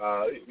ink.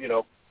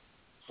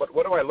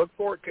 What do I look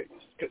for?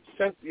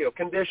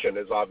 Condition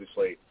is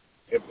obviously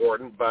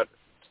important, but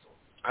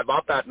I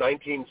bought that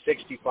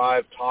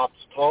 1965 Topps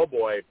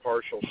Tallboy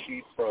partial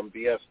sheet from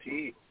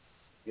BST,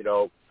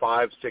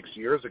 5-6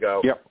 years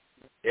ago. Yep.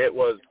 It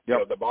was,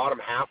 the bottom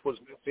half was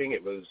missing.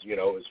 It was, it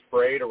was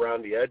frayed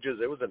around the edges.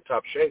 It was in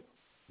tough shape.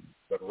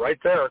 But right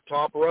there,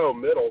 top row,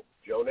 middle,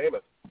 Joe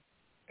Namath.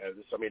 And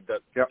this,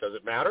 does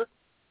it matter?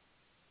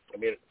 I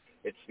mean,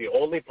 it's the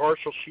only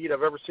partial sheet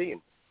I've ever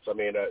seen. So,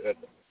 it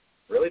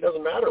really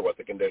doesn't matter what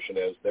the condition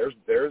is.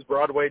 There's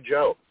Broadway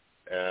Joe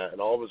in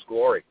all of his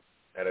glory.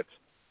 And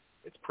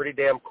it's pretty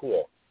damn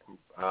cool.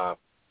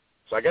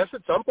 So I guess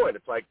at some point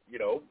it's like,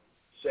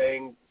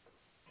 saying,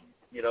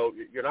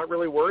 you're not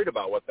really worried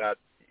about what that,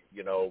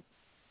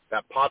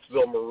 that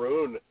Pottsville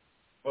Maroon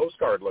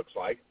postcard looks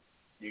like.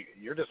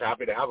 You're just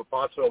happy to have a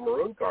Pottsville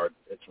Maroon card.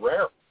 It's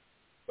rare.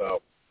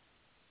 So,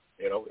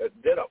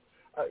 ditto.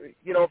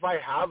 If I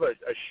have a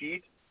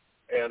sheet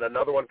and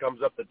another one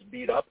comes up that's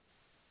beat up,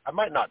 I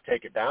might not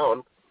take it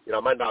down. I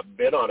might not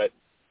bid on it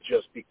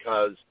just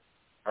because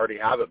I already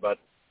have it. But,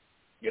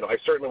 I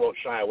certainly won't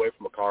shy away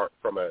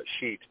from a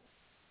sheet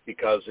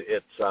because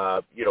it's,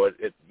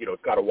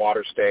 it's got a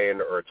water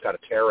stain or it's got a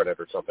tear in it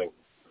or something.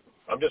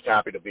 I'm just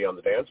happy to be on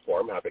the dance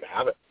floor. I'm happy to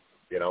have it.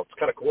 It's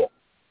kind of cool.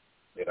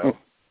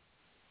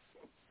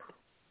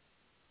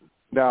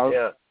 Now,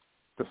 yeah.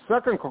 The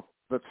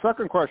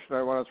second question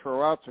I want to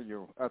throw out to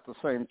you at the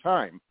same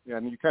time,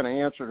 and you kind of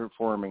answered it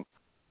for me.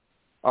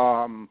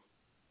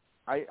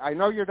 I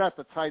know you're not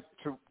the type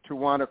to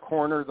want to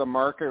corner the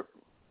market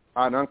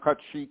on uncut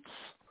sheets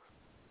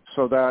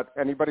so that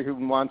anybody who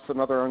wants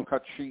another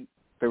uncut sheet,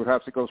 they would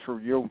have to go through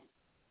you.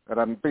 And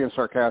I'm being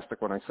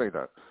sarcastic when I say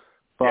that.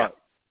 But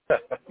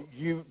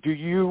do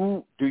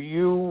you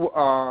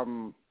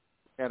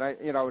and I,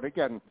 and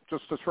again,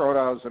 just to throw it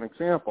out as an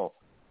example,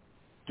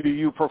 do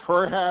you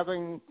prefer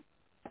having,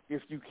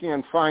 if you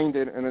can find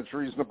it and it's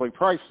reasonably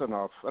priced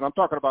enough, and I'm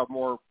talking about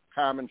more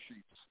common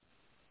sheets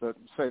that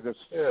say this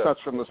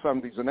sets from the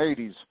 70s and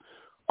 80s,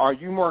 are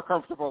you more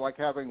comfortable like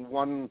having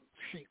one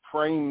sheet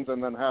framed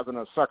and then having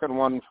a second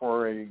one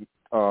for a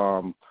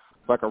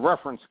like a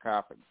reference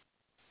copy?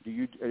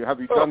 Have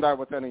you done that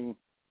with any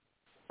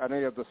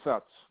of the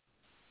sets?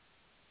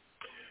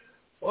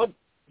 Well,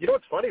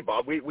 it's funny,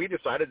 Bob. We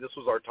decided this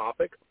was our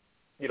topic,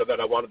 that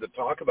I wanted to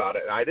talk about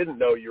it. And I didn't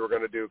know you were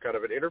going to do kind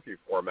of an interview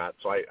format.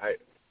 So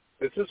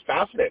this is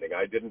fascinating.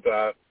 I've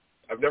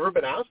never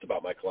been asked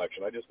about my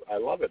collection. I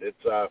love it.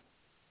 It's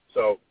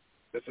so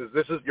this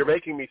is you're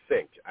making me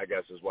think, I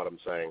guess is what I'm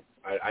saying.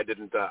 I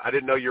didn't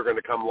know you were going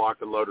to come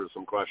locked and loaded with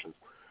some questions.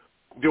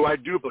 Do I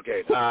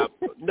duplicate?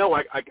 No,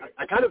 I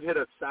kind of hit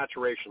a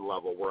saturation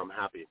level where I'm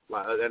happy.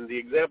 And the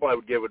example I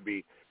would give would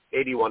be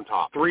 81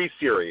 Top, 3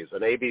 series,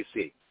 an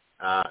ABC,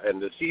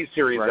 and the C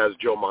series has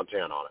Joe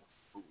Montana on it.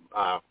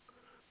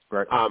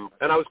 Right.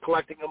 And I was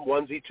collecting them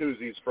onesie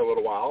twosies for a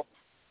little while,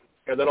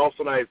 and then all of a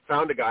sudden I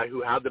found a guy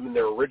who had them in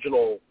their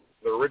original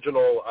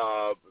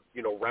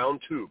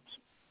round tubes.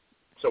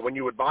 So when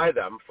you would buy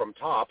them from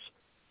Topps,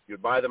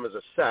 you'd buy them as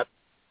a set,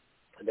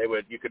 and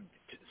you could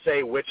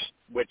say which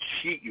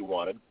sheet you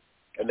wanted,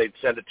 and they'd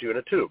send it to you in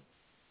a tube.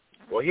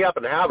 Well, he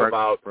happened to have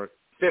about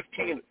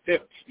 15,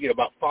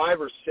 about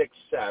 5 or 6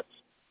 sets,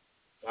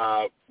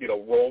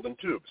 rolled in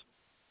tubes.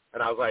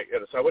 And I was like,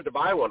 so I went to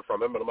buy one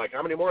from him, and I'm like,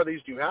 how many more of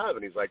these do you have?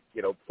 And he's like,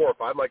 4 or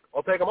 5. I'm like,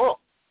 I'll take them all.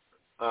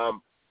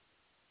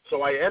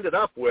 So I ended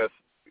up with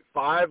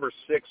 5 or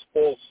 6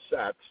 full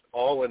sets,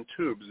 all in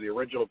tubes, the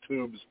original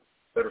tubes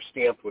that are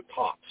stamped with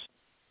Topps.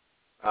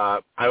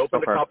 I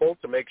opened a couple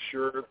to make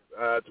sure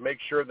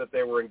that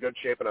they were in good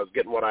shape and I was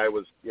getting what I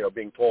was,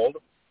 being told.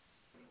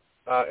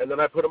 And then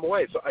I put them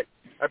away. So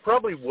I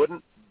probably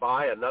wouldn't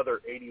buy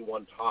another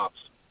 81 Topps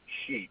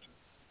sheet,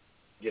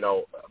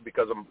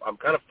 because I'm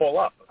kind of full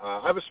up.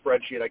 I have a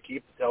spreadsheet I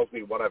keep that tells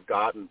me what I've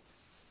got, and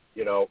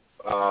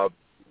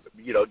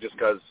just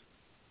because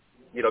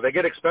they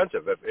get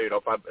expensive.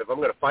 If I'm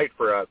going to fight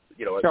for a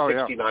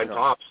 69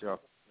 Topps,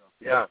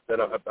 then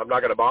I'm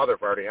not going to bother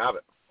if I already have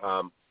it.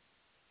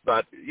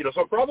 But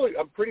so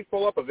I'm pretty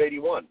full up of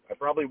 81. I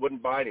probably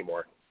wouldn't buy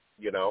anymore.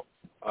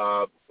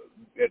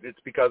 It's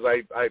because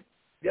I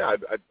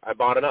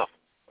bought enough.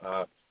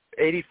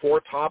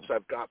 84 Topps,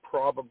 I've got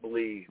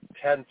probably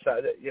 10.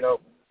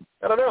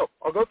 I don't know.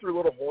 I'll go through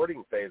little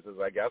hoarding phases,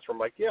 I guess. From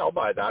like, I'll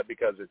buy that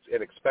because it's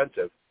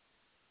inexpensive.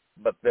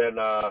 But then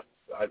I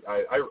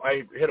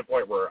hit a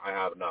point where I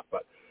have enough.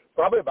 But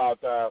probably about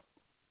 2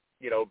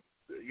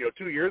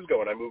 years ago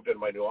when I moved into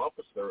my new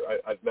office,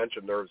 I've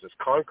mentioned there was this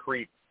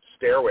concrete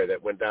stairway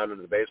that went down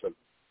into the basement,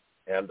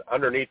 and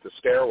underneath the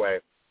stairway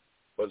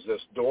was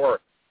this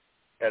door,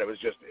 and it was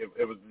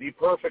the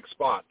perfect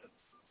spot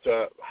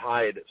to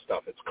hide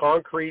stuff. It's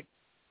concrete.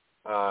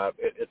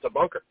 It's a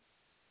bunker.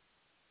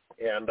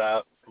 And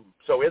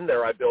so in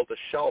there I built a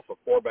shelf,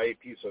 a 4x8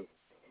 piece of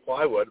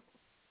plywood,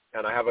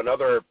 and I have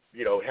another,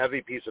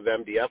 heavy piece of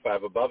MDF I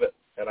have above it,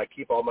 and I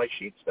keep all my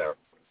sheets there.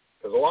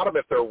 Because a lot of them,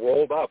 if they're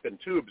rolled up in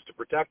tubes to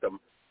protect them,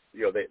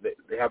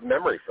 they have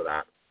memory for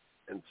that.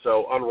 And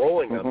so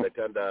unrolling them, they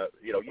tend to,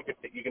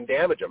 you can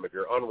damage them. If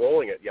you're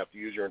unrolling it, you have to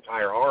use your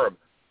entire arm.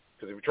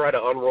 Because if you try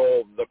to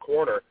unroll the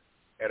corner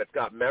and it's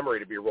got memory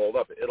to be rolled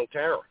up, it'll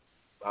tear.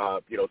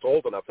 It's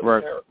old enough it'll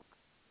tear.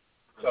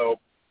 So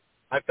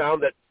I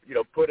found that,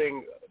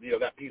 putting,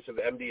 that piece of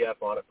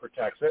MDF on it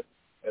protects it,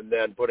 and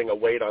then putting a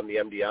weight on the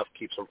MDF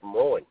keeps them from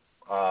rolling.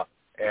 So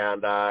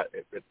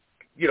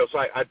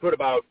I put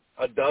about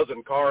a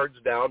dozen cards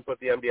down, put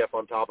the MDF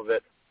on top of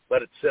it,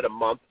 let it sit a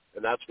month,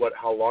 and that's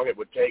how long it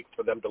would take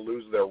for them to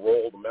lose their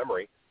rolled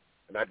memory.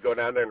 And I'd go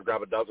down there and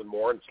grab a dozen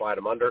more and slide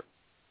them under.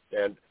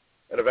 And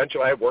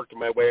eventually I worked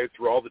my way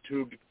through all the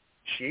tubed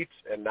sheets,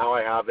 and now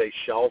I have a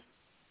shelf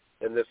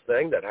in this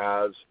thing that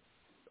has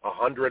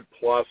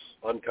 100+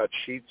 uncut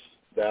sheets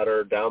that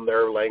are down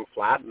there laying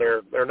flat, and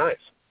they're nice.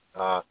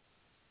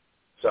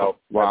 So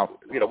wow.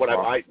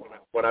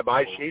 When I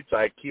buy sheets,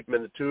 I keep them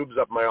in the tubes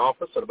up in my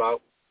office, and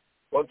about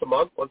once a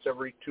month, once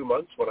every 2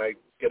 months, when I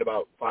get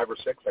about 5 or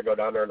 6, I go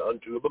down there and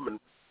untube them and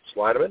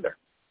slide them in there.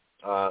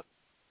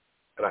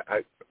 And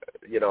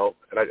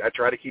I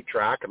try to keep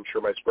track. I'm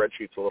sure my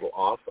spreadsheet's a little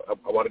off.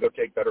 I want to go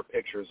take better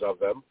pictures of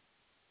them.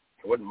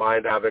 I wouldn't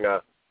mind having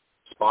a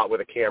spot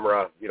with a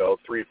camera,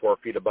 3-4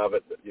 feet above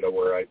it,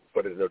 where I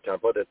put it in a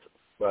template.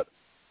 But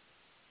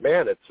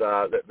man,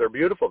 they're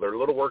beautiful. They're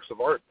little works of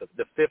art.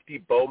 The 50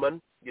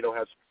 Bowman,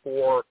 has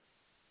 4,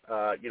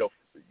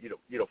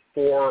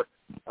 4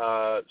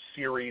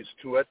 series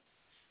to it.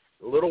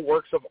 Little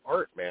works of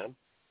art, man.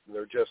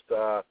 They're just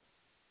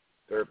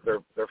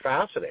they're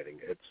fascinating.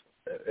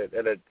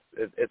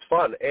 It's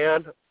fun,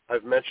 and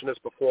I've mentioned this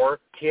before.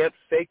 Can't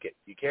fake it.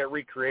 You can't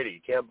recreate it.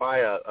 You can't buy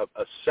a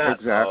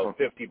set of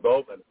 50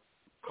 Bowman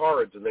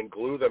cards and then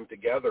glue them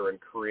together and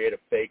create a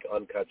fake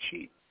uncut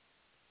sheet.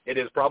 It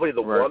is probably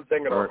the one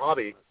thing in our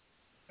hobby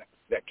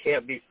that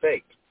can't be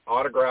faked.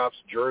 Autographs,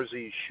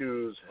 jerseys,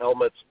 shoes,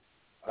 helmets.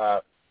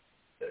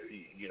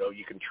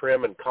 You can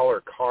trim and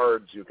color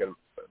cards.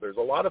 There's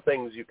a lot of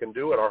things you can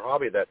do in our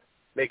hobby that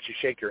makes you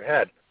shake your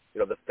head.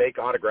 The fake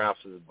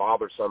autographs is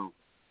bothersome.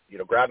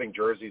 Grabbing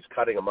jerseys,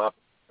 cutting them up,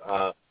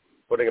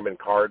 putting them in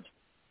cards.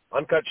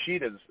 Uncut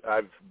sheet is,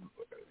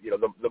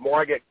 the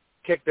more I get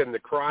kicked in the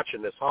crotch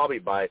in this hobby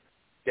by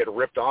getting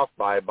ripped off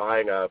by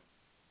buying a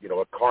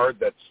card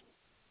that's,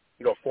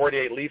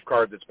 48 leaf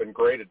card that's been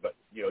graded, but,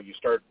 you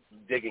start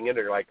digging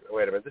into it, you're like,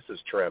 wait a minute, this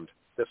is trimmed.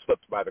 This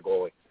slipped by the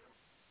goalie.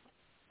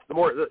 The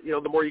more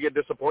you get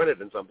disappointed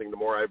in something, the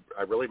more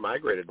I really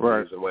migrated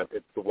to these and went,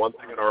 it's the one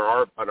thing in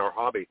our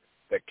hobby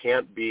that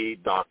can't be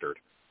doctored.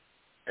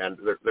 And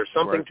there's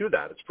something to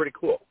that. It's pretty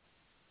cool,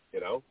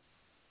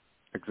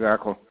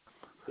 Exactly.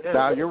 Yeah.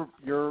 Now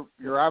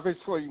you're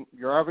obviously,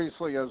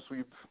 as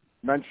we've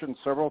mentioned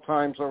several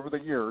times over the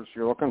years,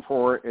 you're looking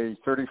for a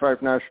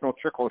 35 National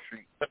Chickle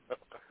sheet.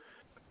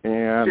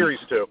 And Series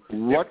 2.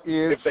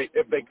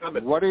 If they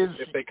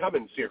come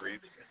in series,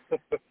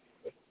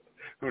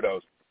 who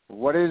knows?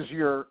 What is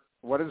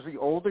the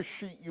oldest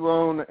sheet you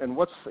own, and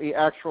what's the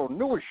actual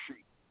newest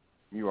sheet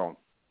you own,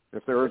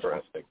 if there is one?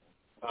 Interesting.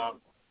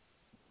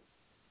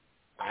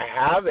 I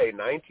have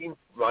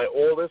my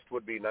oldest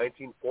would be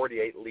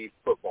 1948 Leaf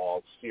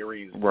Football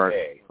Series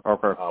A.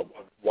 Okay.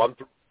 1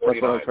 through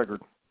 49. That's what I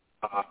figured.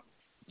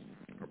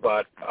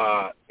 But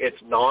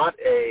it's not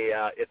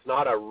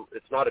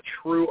a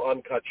true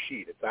uncut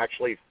sheet. It's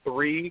actually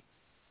 3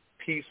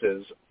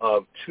 pieces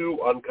of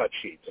 2 uncut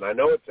sheets, and I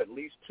know it's at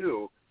least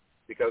 2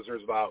 because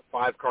there's about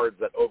 5 cards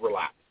that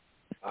overlap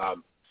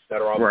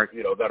that are on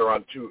that are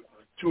on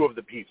two of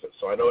the pieces.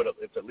 So I know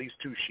it's at least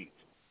 2 sheets.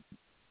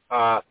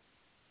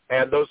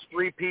 And those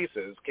 3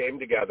 pieces came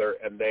together,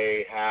 and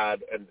they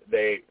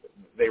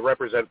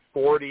represent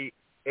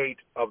 48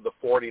 of the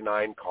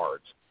 49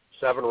 cards,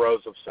 7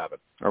 rows of 7.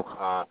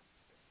 Okay.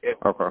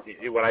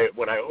 When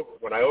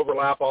I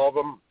overlap all of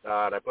them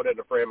and I put it in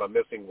a frame, I'm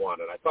missing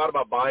 1. And I thought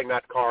about buying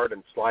that card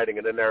and sliding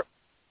it in there,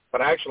 but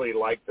I actually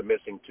like the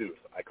missing tooth,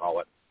 I call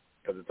it,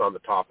 because it's on the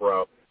top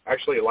row. I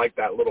actually like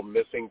that little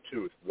missing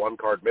tooth, 1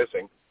 card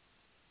missing,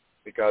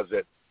 because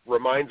it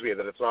reminds me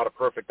that it's not a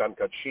perfect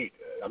uncut sheet.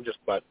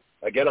 But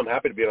again, I'm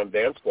happy to be on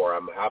dance floor.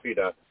 I'm happy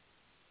to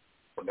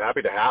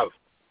have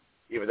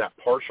even that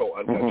partial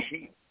uncut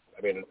sheet.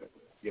 I mean,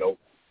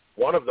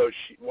 one of those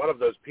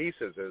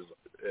pieces is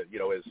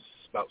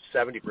about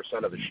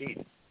 70% of the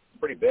sheet.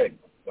 Pretty big,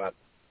 but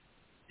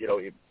I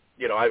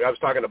was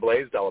talking to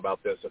Blaisdell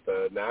about this at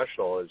the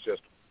National. Is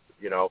just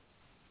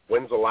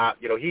when's the last?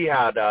 He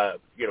had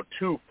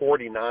 2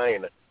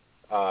 49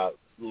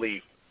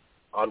 leaf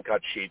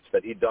uncut sheets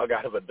that he dug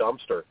out of a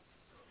dumpster,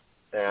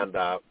 and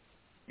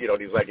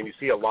he's like, and you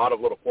see a lot of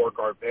little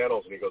 4-card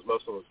panels, and he goes,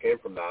 most of those came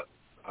from that.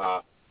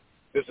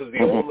 This is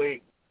the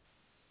only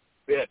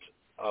bit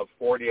of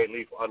 48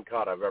 leaf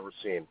uncut I've ever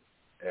seen,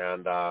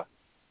 and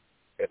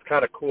it's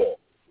kind of cool.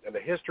 And the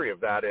history of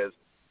that is,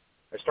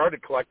 I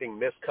started collecting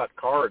miscut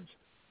cards,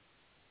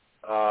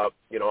 and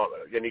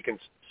you can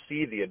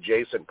see the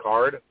adjacent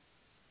card,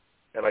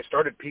 and I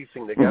started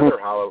piecing together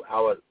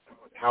how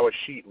a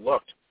sheet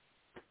looked,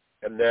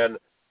 and then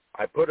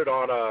I put it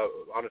on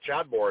a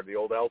chat board, the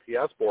old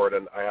LTS board,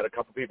 and I had a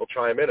couple people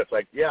chime in. It's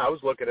like, yeah, I was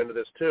looking into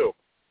this too.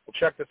 Well,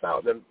 check this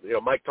out. And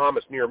then Mike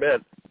Thomas Near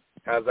Mint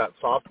has that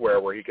software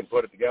where he can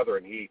put it together,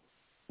 and he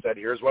said,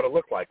 here's what it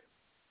looked like.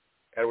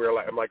 And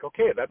I'm like,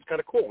 okay, that's kind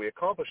of cool. We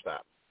accomplished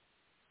that.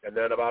 And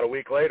then about a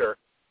week later,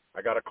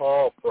 I got a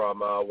call from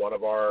one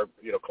of our,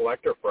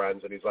 collector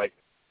friends, and he's like,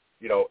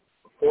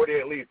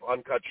 48 leaf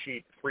uncut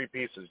sheet, 3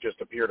 pieces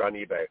just appeared on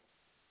eBay.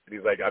 And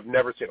he's like, I've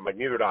never seen it. I'm like,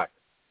 neither did I.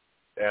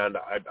 And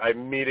I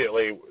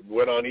immediately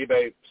went on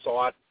eBay,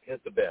 saw it,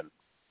 hit the bin,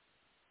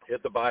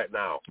 hit the buy it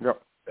now.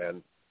 Yep.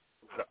 And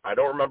I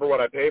don't remember what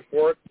I paid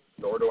for it,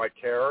 nor do I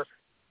care.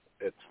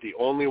 It's the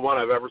only one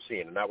I've ever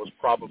seen, and that was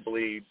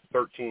probably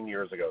 13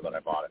 years ago that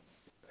I bought it.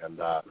 And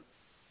wow.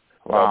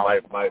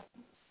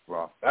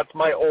 Wow. That's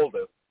my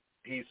oldest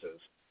pieces,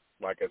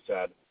 like I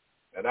said.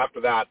 And after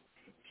that,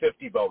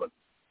 50 Bowman,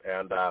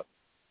 and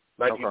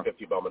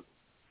 1950 Bowman.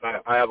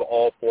 I have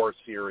all 4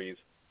 series.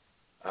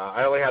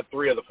 I only had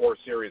 3 of the 4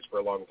 series for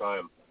a long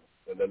time,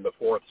 and then the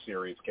 4th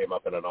series came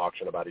up in an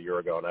auction about a year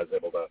ago, and I was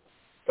able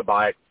to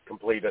buy it,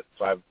 complete it.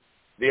 So I have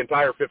the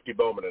entire 50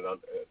 Bowman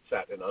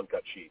set in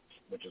uncut sheets,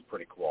 which is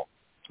pretty cool.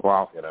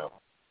 Wow.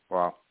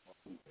 Wow.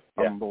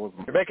 Yeah.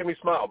 Unbelievable. You're making me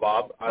smile,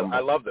 Bob. I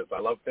love this. I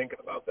love thinking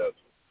about this.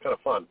 It's kind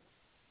of fun.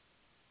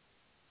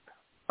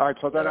 All right,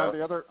 so then on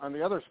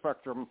the other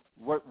spectrum,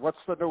 what's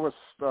the newest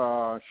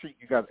sheet?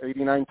 You got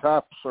 89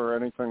 tops or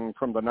anything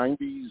from the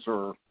 90s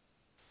or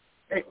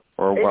 88.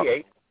 What?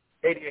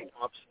 88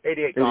 tops.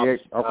 88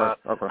 tops.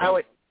 Okay.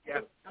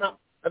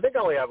 I think I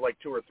only have like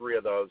 2 or 3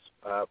 of those.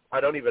 I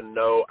don't even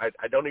know.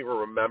 I don't even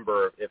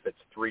remember if it's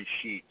 3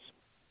 sheets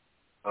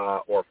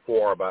or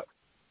 4. But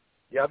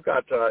yeah, I've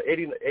got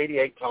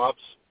 88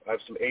 tops. I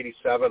have some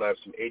 87. I have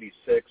some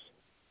 86,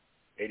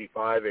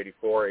 85,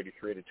 84,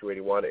 83, 82,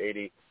 81,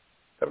 80.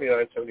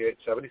 79, 78,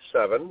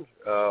 77,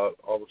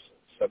 all the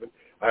 7.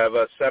 I have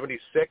a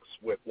 76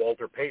 with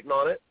Walter Payton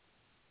on it,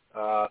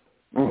 the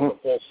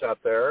full set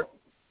there.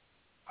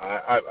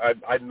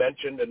 I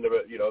mentioned in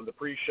the in the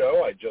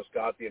pre-show, I just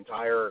got the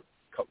entire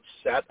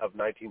set of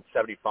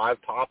 1975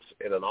 tops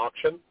in an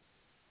auction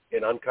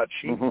in uncut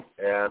sheet,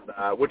 and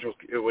which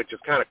is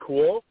kind of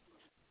cool.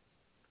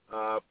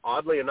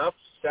 Oddly enough,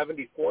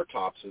 74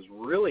 tops is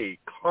really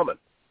common.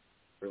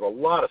 There's a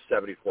lot of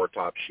 74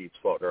 top sheets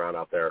floating around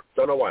out there.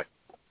 Don't know why.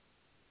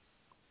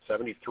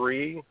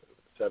 73,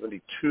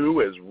 72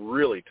 is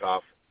really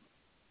tough.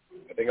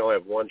 I think I only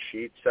have 1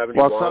 sheet.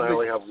 71, I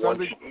only have 1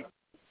 sheet.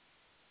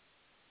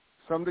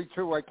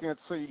 72, I can't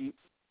see,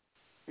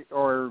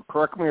 or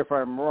correct me if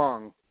I'm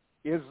wrong,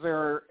 is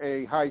there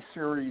a high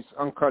series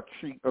uncut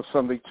sheet of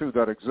 72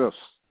 that exists?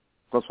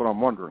 That's what I'm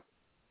wondering.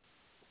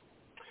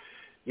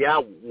 Yeah,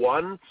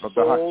 one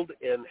sold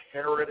in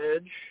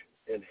Heritage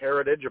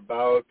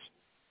about,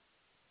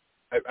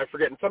 I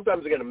forget, and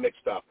sometimes I get them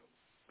mixed up.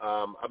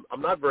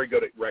 I'm not very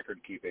good at record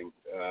keeping,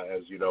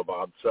 as you know,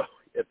 Bob. So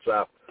it's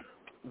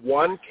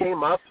one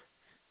came up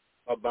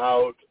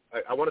about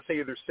I want to say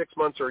either 6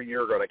 months or a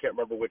year ago, and I can't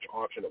remember which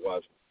auction it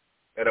was,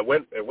 and it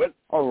went pretty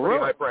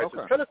high price. Okay.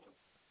 It's kind of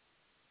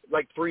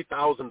like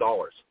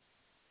 $3,000.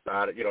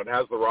 It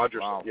has the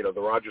Rogers the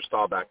Rogers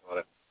Staubach on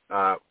it,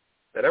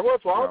 and every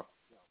once in a while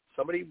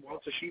somebody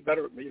wants a sheet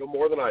better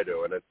more than I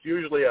do, and it's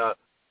usually a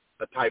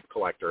type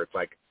collector. It's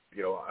like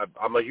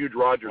I'm a huge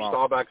Roger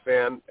Staubach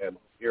fan, and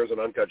here's an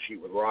uncut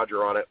sheet with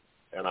Roger on it,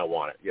 and I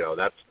want it.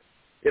 That's,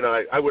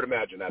 I would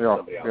imagine that's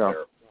somebody out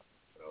there.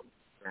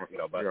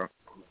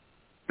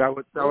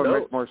 But that would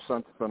make more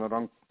sense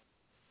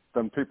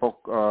than people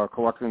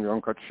collecting the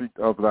uncut sheet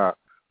of that.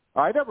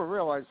 I never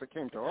realized it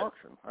came to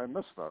auction. I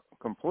missed that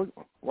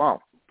completely.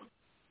 Wow,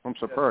 I'm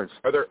surprised.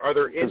 Are there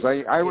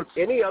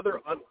any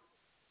other?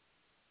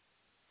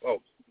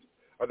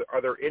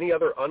 Are there any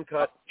other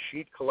uncut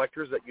sheet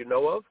collectors that you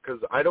know of?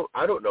 Because I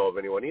don't know of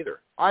anyone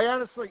either. I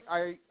honestly,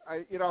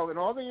 in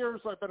all the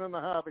years I've been in the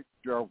hobby,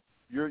 Joe,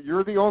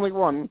 you're the only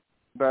one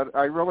that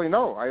I really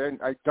know.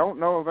 I don't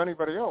know of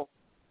anybody else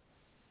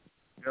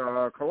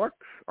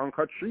collect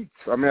uncut sheets.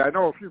 I mean, I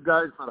know a few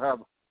guys that have,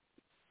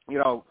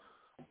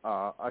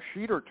 a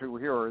sheet or two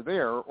here or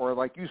there, or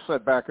like you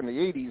said back in the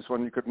 80s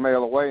when you could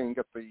mail away and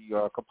get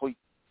the complete,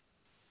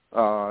 get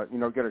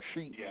a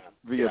sheet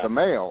via the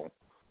mail.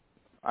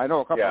 I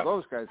know a couple of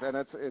those guys, and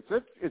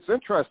it's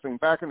interesting.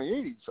 Back in the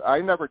 80s,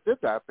 I never did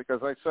that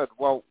because I said,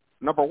 well,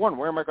 number one,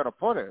 where am I going to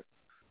put it?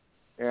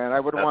 And I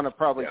would want to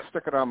probably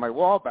stick it on my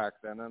wall back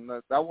then, and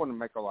that wouldn't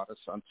make a lot of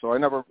sense. So I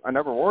never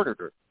ordered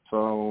it.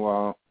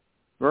 So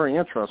very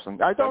interesting.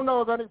 I don't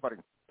know of anybody.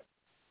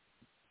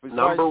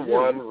 Number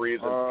one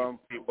reason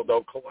people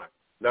don't collect.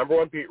 Number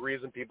one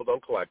reason people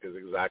don't collect is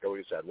exactly what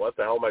you said. What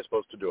the hell am I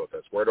supposed to do with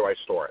this? Where do I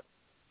store it?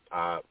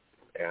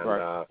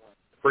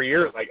 For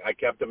years, I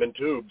kept them in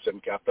tubes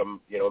and kept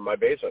them, in my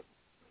basement.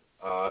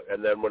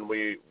 And then when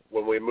we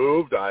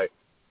moved, I,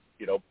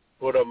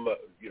 put them,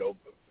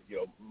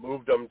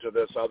 moved them to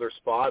this other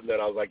spot. And then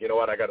I was like, you know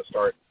what, I got to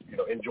start,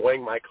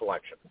 enjoying my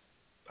collection.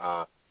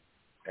 But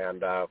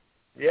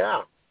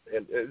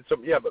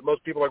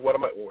most people are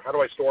like, how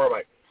do I store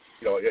them?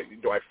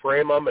 Do I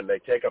frame them? And they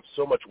take up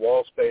so much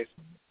wall space.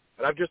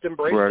 And I've just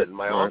embraced it in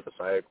my office.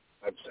 I've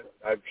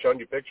shown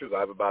you pictures. I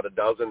have about a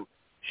dozen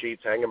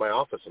sheets hang in my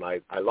office, and I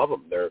love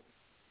them. They're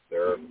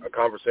a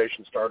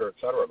conversation starter, et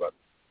cetera. But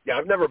Yeah,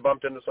 I've never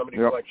bumped into somebody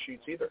who collects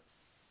sheets either.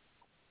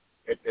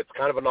 It's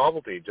kind of a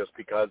novelty just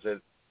because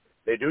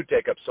they do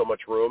take up so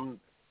much room.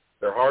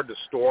 They're hard to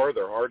store.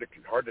 They're hard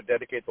to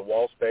dedicate the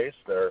wall space.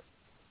 They're,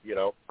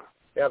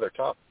 they're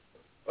tough.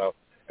 So,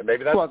 and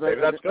maybe that's good.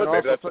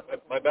 Maybe that's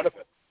my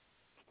benefit.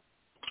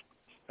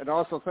 And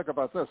also think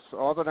about this: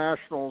 all the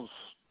nationals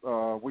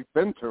we've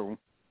been to,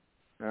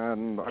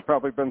 and I've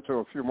probably been to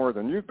a few more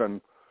than you've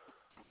been.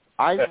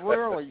 I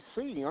rarely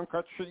see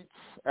uncut sheets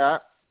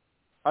at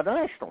a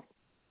national.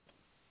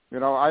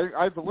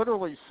 I've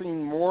literally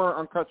seen more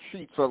uncut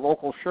sheets at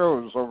local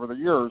shows over the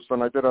years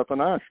than I did at the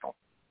national,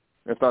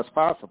 if that's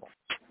possible.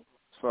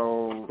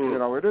 So,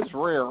 it is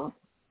rare,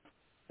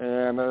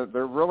 and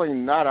they're really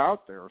not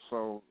out there.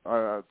 So,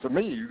 to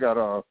me, you got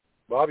to...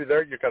 Bobby,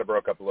 there you kind of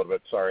broke up a little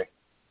bit. Sorry.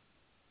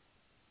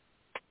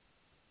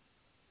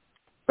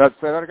 Say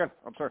that again.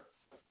 I'm sorry.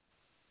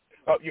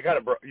 Oh, you kind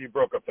of you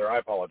broke up there. I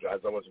apologize.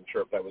 I wasn't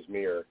sure if that was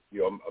me or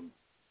you.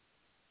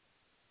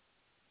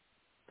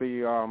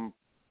 To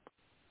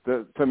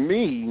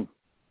me,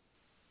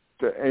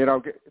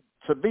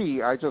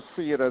 I just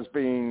see it as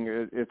being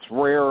it's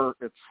rare.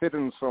 It's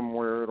hidden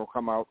somewhere. It'll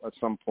come out at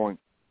some point.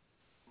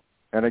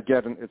 And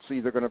again, it's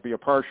either going to be a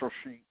partial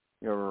sheet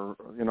or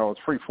a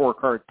 3-4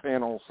 card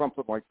panel,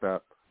 something like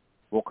that,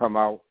 will come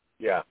out.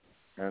 Yeah.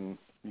 And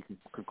you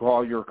could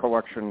call your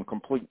collection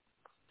complete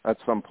at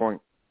some point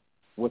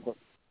with it.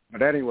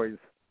 But anyways,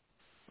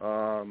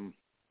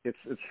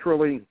 it's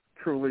truly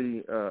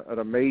an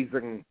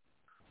amazing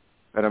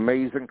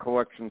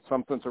collection.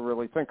 Something to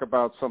really think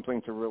about.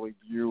 Something to really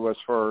view as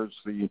far as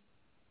the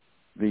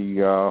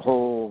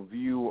whole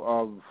view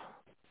of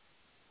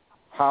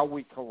how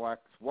we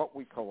collect, what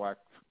we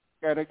collect.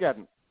 And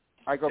again,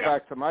 I go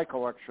back to my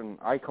collection.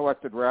 I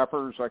collected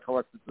wrappers. I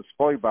collected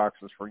display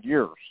boxes for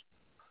years.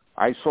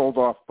 I sold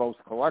off both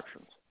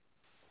collections.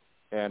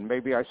 And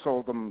maybe I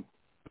sold them,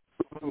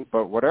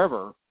 but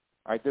whatever.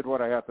 I did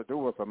what I had to do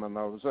with them, and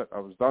that was it. I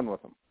was done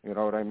with them. You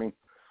know what I mean?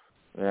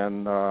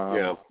 And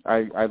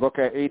I look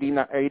at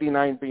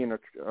 89 being a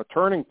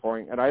turning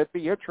point, and I'd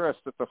be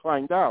interested to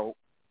find out,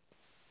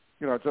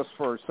 just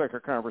for the sake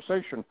of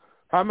conversation,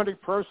 how many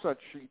Pro Set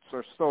sheets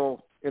are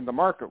still in the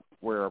market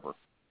wherever?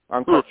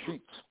 Uncut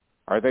sheets.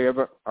 Are they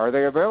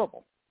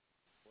available?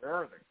 Where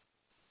are they?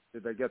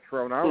 Did they get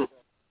thrown out?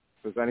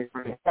 Does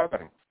anybody have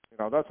any?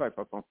 That type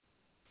of thing.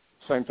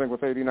 Same thing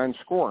with 89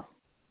 Score.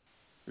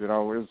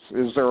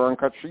 Is there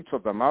uncut sheets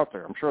of them out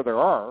there? I'm sure there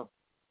are.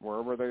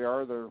 Wherever they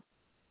are, they're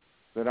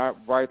not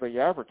widely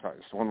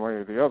advertised one way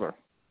or the other.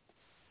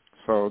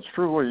 So it's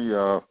truly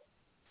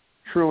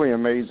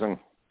amazing,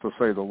 to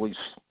say the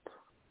least.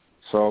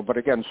 So, but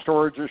again,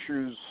 storage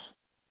issues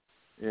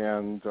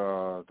and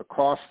the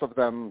cost of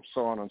them,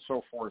 so on and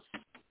so forth.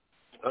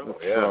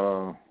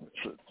 It's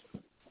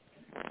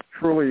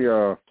truly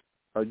a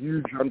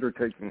huge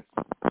undertaking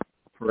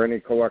for any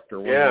collector,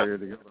 one way or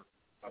the other.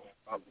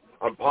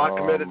 I'm pot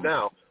committed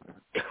now.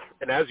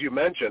 And as you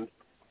mentioned,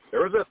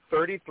 there was a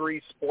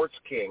 33 Sports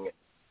King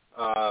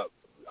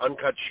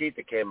uncut sheet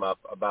that came up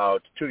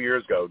about 2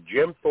 years ago.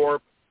 Jim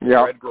Thorpe,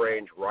 Red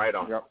Grange, right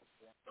on. Yep.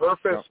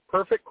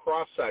 Perfect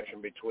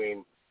cross-section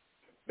between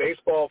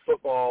baseball,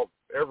 football,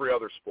 every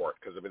other sport.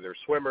 Because, there's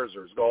swimmers,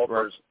 there's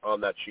golfers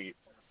on that sheet.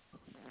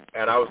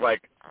 And I was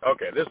like,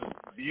 okay, this is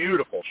a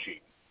beautiful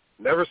sheet.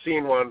 Never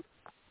seen one,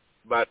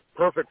 but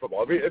perfect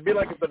football. It'd be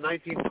like if the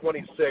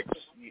 1926,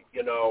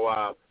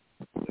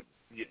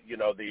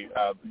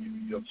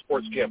 the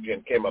sports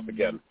champion came up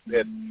again.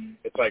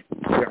 It's like,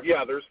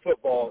 there's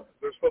football,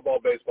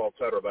 baseball, et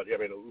cetera, but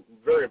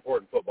very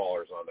important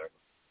footballers on there.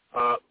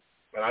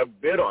 And I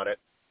bid on it.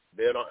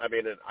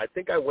 I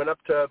think I went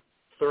up to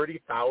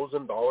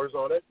 $30,000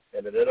 on it,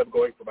 and it ended up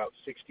going for about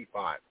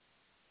 $65,000.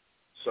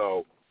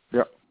 So, who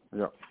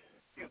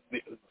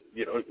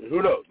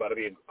knows? But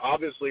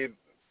obviously, in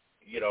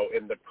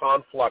the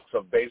conflux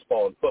of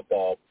baseball and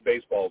football,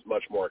 baseball is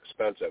much more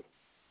expensive.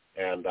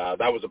 And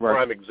that was a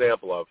prime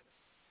example of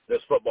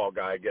this football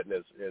guy getting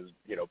his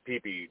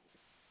pee-pee,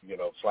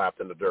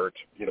 slapped in the dirt,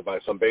 by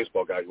some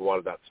baseball guy who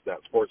wanted that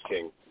Sports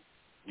King,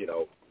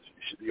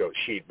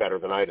 sheet better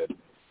than I did.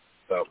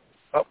 So,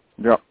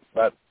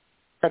 but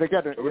and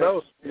again, who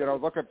knows?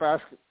 Look at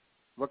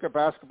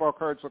basketball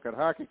cards, look at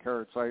hockey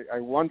cards. I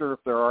wonder if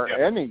there are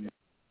any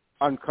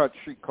uncut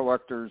sheet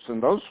collectors in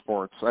those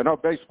sports. I know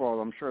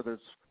baseball. I'm sure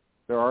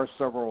there are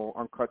several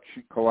uncut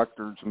sheet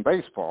collectors in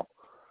baseball.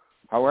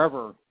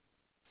 However,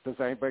 does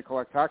anybody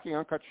collect hockey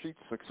uncut sheets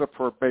except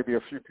for maybe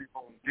a few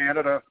people in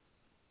Canada?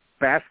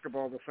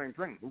 Basketball, the same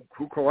thing.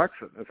 Who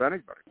collects it, if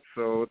anybody?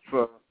 So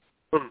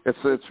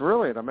it's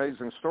really an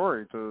amazing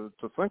story to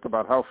think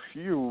about how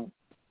few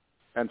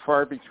and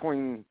far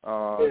between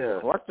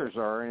collectors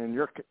are. And in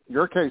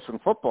your case in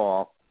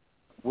football,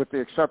 with the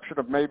exception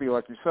of maybe,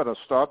 like you said, a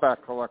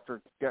Staubach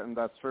collector getting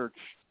that third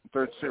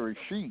series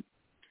sheet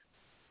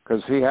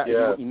because he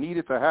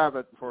needed to have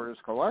it for his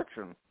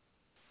collection.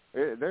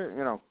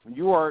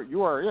 You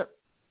are it.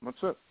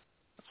 That's it.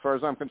 As far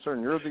as I'm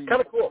concerned, you're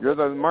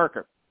the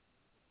market.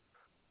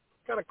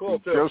 Kind of cool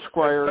too. Joe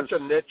Squires. It's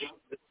such a niche.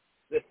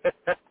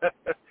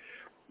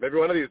 Maybe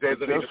one of these days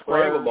I need to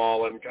frame them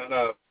all and kind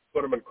of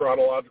put them in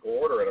chronological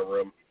order in a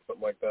room,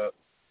 something like that.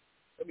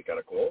 That'd be kind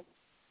of cool.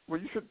 Well,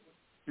 you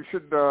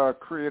should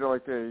create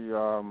like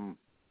a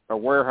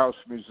warehouse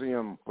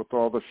museum with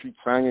all the sheets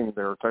hanging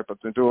there, type of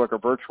thing. Do like a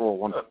virtual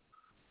one,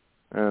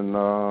 and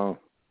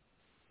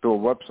do a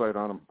website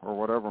on them or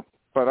whatever.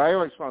 But I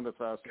always found it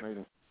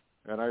fascinating,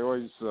 and I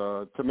always,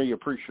 to me,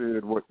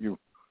 appreciated what you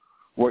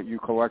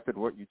collected,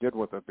 what you did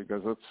with it,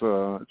 because it's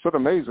an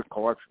amazing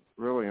collection,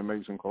 really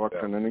amazing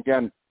collection. Yeah. And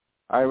again,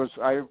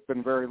 I've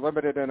been very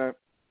limited in it,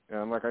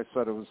 and like I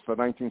said, it was the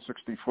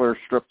 1960 Flair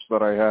strips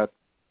that I had,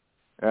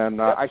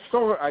 and I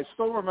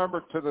still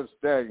remember to this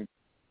day.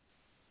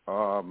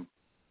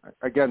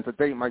 Again, to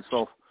date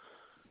myself,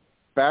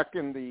 back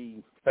in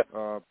the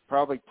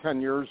probably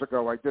 10 years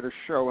ago, I did a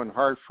show in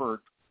Hartford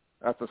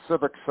at the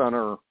Civic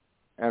Center,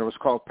 and it was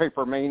called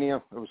Paper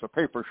Mania. It was a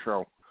paper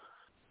show,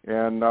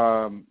 and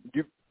I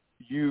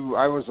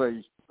was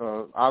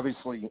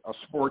obviously a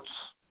sports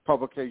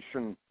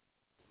publication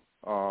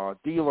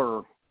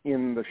dealer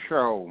in the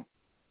show,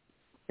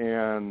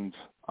 and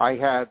I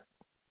had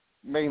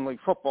mainly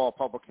football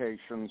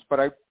publications,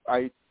 but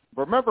I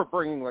remember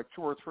bringing like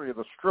 2 or 3 of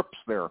the strips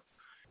there,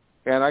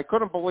 and I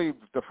couldn't believe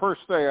the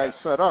first day I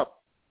set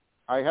up,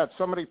 I had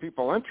so many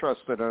people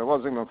interested, and it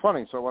wasn't even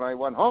funny. So when I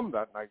went home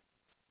that night,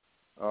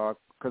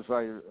 because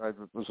I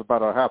was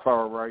about a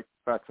half-hour ride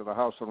back to the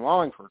house in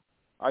Wallingford,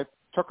 I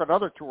took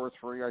another 2 or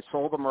 3. I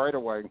sold them right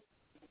away,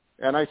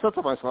 and I said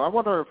to myself, I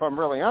wonder if I'm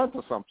really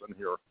onto something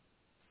here,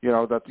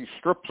 that these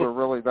strips are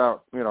really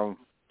that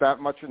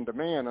much in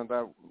demand and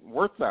that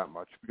worth that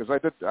much, because I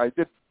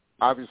did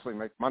obviously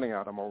make money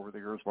on them over the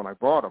years when I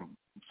bought them,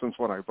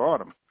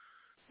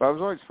 But I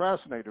was always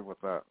fascinated with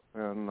that,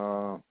 and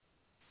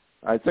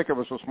I think it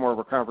was just more of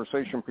a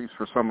conversation piece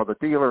for some of the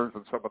dealers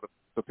and some of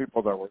the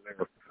people that were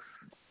there,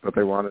 that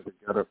they wanted to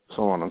get it,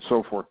 so on and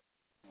so forth.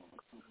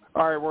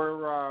 All right,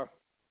 we're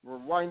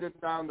winding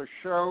down the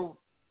show.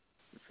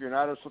 If you're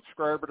not a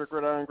subscriber to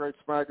Gridiron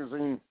Greats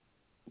magazine,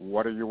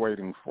 what are you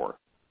waiting for?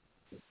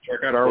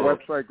 Check out our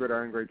website,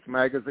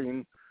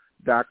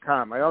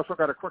 GridironGreatsMagazine.com. I also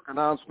got a quick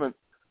announcement.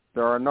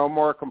 There are no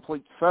more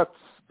complete sets,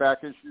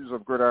 back issues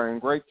of Gridiron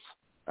Greats.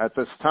 At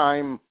this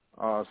time,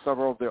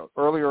 several of the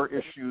earlier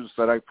issues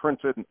that I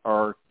printed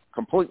are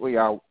completely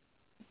out.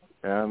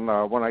 And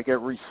when I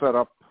get reset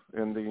up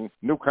in the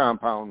new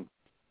compound,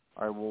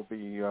 I will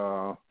be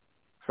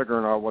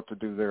figuring out what to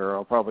do there.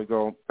 I'll probably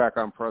go back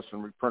on press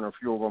and reprint a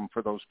few of them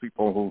for those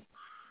people who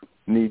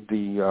need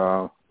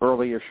the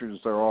early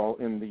issues. They're all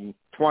in the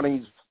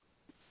 20s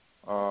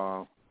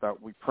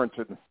that we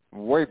printed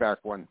way back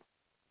when.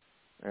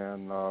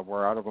 And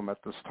we're out of them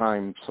at this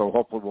time, so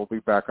hopefully we'll be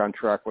back on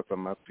track with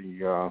them at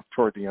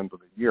toward the end of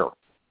the year.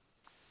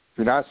 If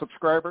you're not a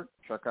subscriber,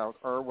 check out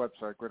our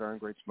website,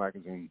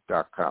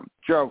 GridironGreatsMagazine.com.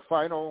 Joe,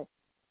 final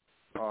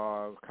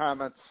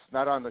comments,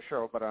 not on the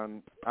show, but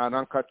on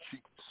Uncut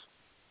Sheets.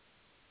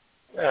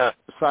 Yeah.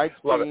 Besides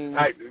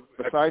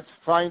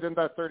finding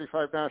that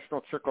 35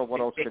 National Chickle, what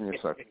else can you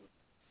say?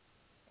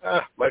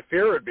 My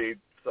fear would be,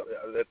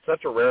 it's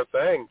such a rare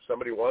thing.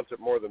 Somebody wants it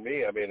more than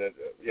me. I mean, at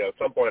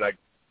some point I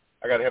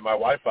got to hit my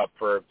wife up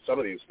for some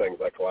of these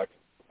things I collect.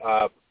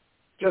 I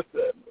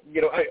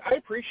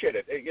appreciate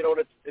it. And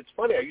it's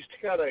funny. I used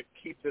to kind of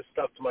keep this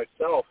stuff to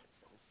myself.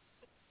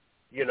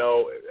 And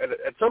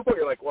at some point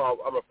you're like, well,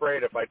 I'm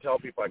afraid if I tell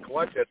people I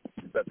collect it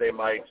that they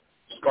might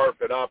scarf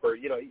it up or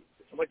something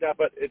like that.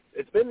 But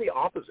it's been the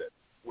opposite,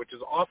 which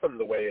is often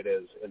the way it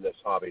is in this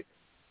hobby.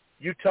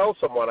 You tell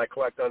someone I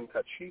collect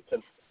uncut sheets,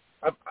 and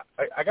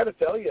I got to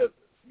tell you,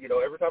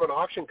 every time an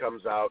auction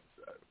comes out,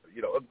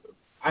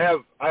 I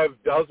have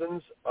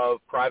dozens of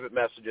private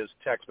messages,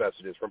 text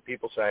messages from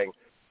people saying,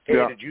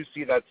 hey, Did you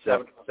see that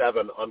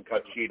 7-7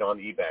 uncut sheet on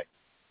eBay?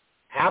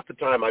 Half the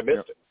time I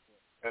missed it.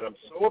 And I'm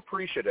so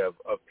appreciative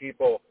of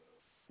people,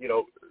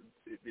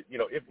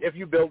 if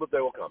you build it,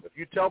 they will come. If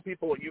you tell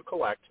people what you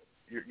collect,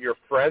 your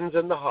friends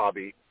in the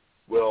hobby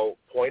will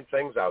point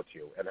things out to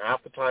you. And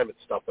half the time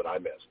it's stuff that I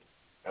missed.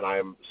 And I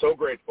am so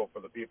grateful for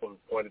the people who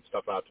pointed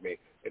stuff out to me.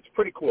 It's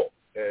pretty cool.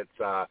 It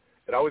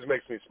always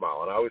makes me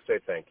smile, and I always say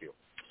thank you.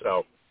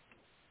 So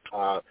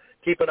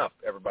keep it up,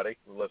 everybody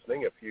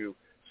listening. If you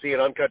see an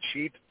uncut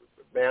sheet,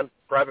 man,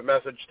 private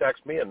message,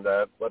 text me, and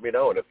let me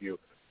know. And if you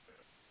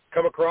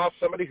come across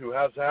somebody who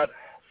has that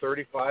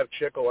 35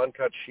 Chickle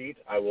uncut sheet,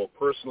 I will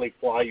personally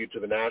fly you to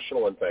the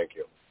National and thank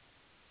you.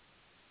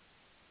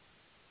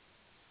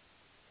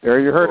 There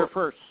you heard it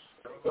first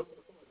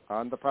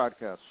on the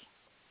podcast.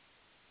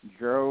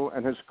 Joe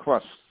and his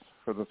quest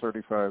for the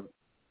 35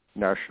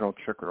 National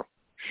Chickle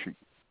sheet.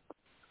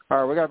 All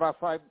right, we got about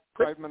five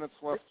minutes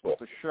left with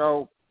the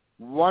show.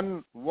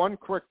 One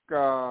quick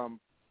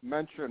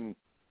mention.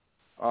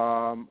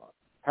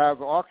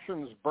 Have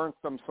auctions burnt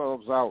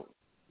themselves out?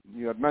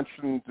 You had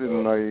mentioned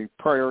in a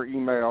prior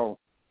email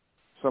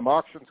some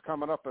auctions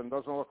coming up, and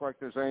doesn't look like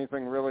there's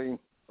anything really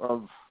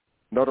of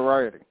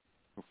notoriety.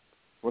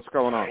 What's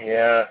going on?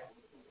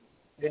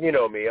 And you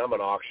know me, I'm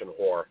an auction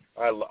whore.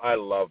 I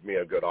love me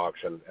a good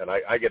auction, and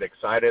I get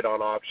excited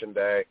on auction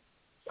day.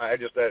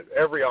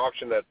 Every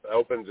auction that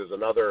opens is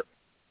another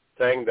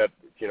thing that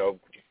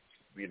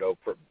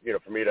for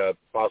me to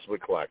possibly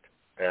collect.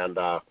 And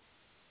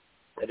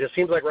it just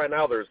seems like right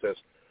now there's this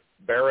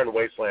barren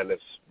wasteland, this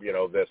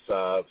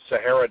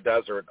Sahara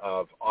desert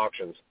of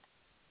auctions.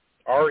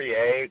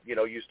 REA,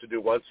 used to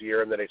do once a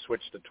year, and then they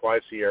switched to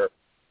twice a year,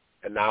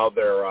 and now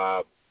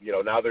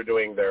they're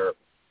doing their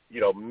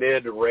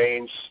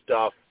mid-range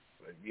stuff,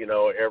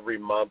 every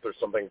month or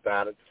something like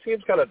that. It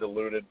seems kind of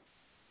diluted.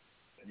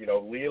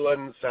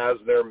 Leland's has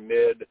their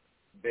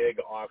mid-big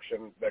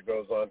auction that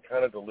goes on,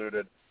 kind of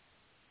diluted.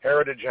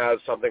 Heritage has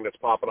something that's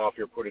popping off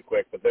here pretty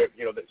quick, but it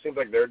seems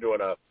like they're doing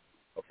a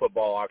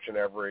football auction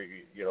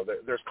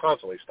there's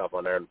constantly stuff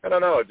on there. And I don't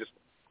know, it just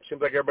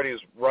seems like everybody's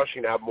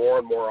rushing to have more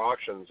and more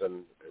auctions,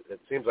 and it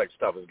seems like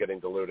stuff is getting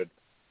diluted.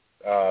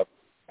 I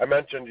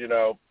mentioned,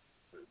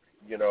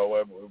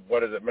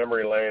 what is it?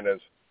 Memory Lane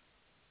is,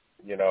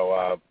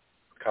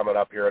 coming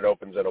up here. It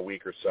opens in a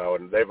week or so,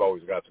 and they've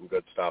always got some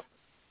good stuff.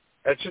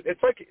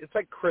 It's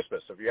like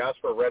Christmas. If you ask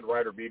for a Red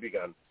Ryder BB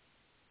gun,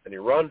 and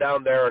you run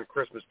down there on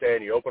Christmas Day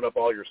and you open up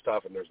all your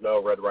stuff, and there's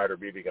no Red Ryder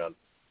BB gun,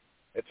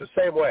 it's the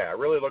same way. I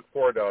really look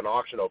forward to an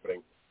auction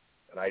opening,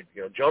 and I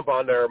jump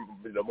on there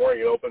the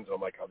morning it opens, and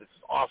I'm like, oh, this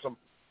is awesome.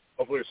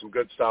 Hopefully there's some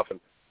good stuff. And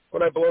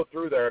when I blow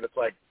through there, and it's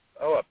like,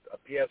 oh, a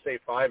PSA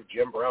 5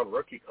 Jim Brown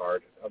rookie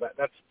card. Oh,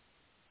 that's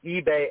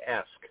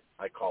eBay-esque,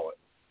 I call it.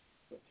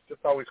 It's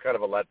just always kind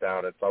of a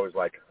letdown. It's always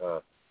like,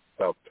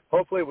 so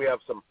hopefully we have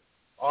some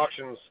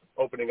auctions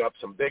opening up,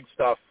 some big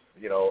stuff.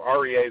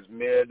 REA's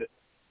mid,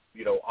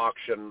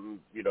 auction,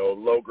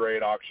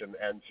 low-grade auction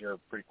ends here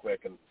pretty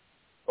quick, and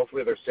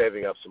hopefully they're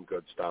saving up some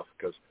good stuff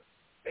because,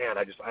 man,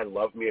 I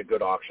love me a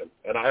good auction,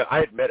 and I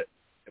admit it.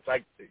 It's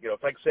like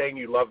it's like saying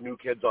you love New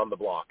Kids on the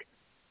Block.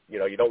 You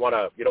don't want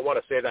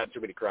to say that in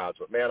too many crowds,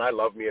 but man, I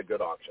love me a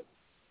good auction.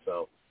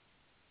 So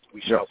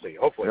we shall see.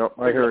 Hopefully,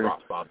 I hear you.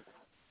 Bob.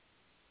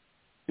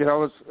 It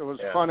was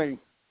funny.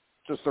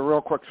 Just a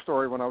real quick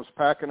story. When I was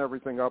packing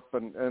everything up,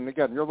 and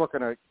again, you're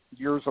looking at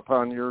years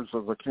upon years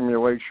of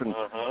accumulation.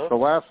 Uh-huh. The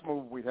last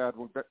move we had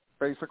was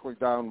basically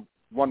down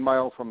 1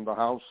 mile from the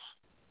house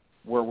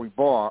where we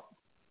bought,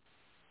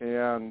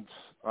 and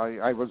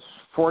I was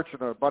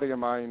fortunate. A buddy of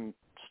mine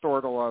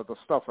stored a lot of the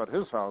stuff at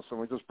his house, and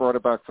we just brought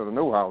it back to the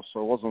new house,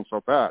 so it wasn't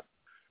so bad.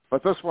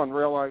 But this one,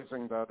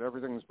 realizing that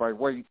everything's by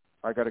weight,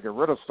 I got to get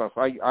rid of stuff.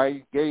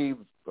 I gave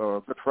a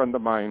good friend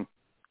of mine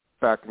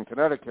back in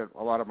Connecticut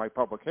a lot of my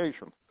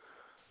publications.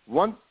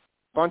 One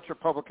bunch of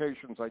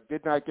publications I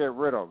did not get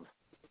rid of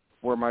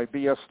were my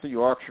BST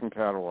auction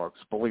catalogs,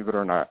 believe it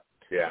or not.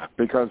 Yeah.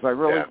 Because I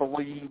really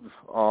believe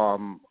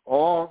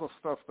all the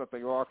stuff that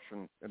they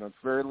auctioned in a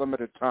very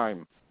limited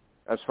time,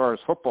 as far as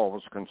football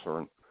was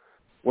concerned,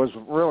 was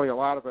really a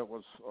lot of it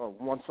was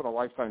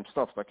once-in-a-lifetime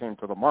stuff that came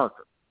to the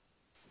market.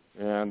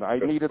 And I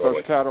needed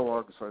those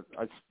catalogs,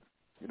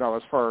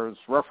 as far as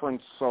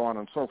reference, so on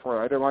and so forth.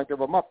 I didn't want to give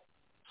them up.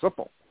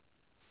 Simple.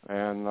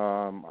 And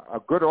a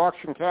good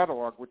auction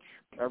catalog, which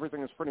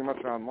everything is pretty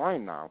much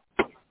online now,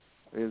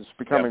 is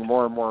becoming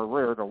more and more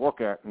rare to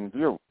look at and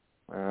view.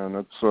 And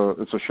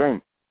it's a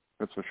shame.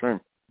 It's a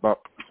shame. But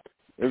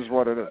it is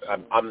what it is.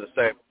 I'm the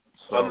same.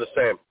 So. I'm the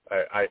same.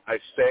 I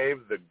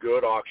save the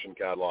good auction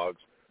catalogs.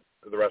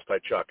 The rest I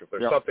chuck. If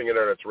there's something in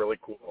there that's really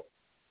cool.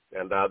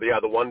 And, the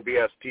one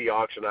BST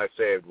auction I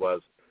saved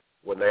was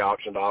when they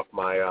auctioned off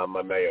my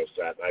my Mayo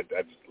set. I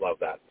just love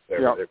that. They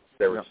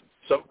were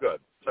so good.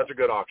 Such a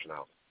good auction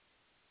house.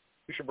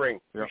 You should bring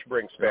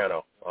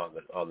Spano on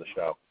the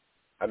show.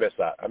 I miss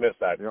that.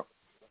 Yep.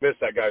 Miss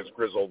that guy's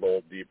grizzled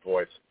old deep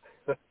voice.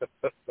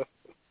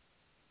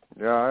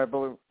 Yeah,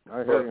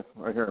 I hear you.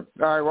 All right,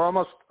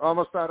 we're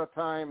almost out of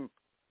time.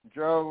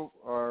 Joe,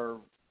 our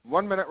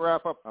 1 minute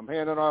wrap up. I'm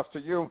handing off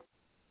to you.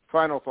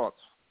 Final thoughts.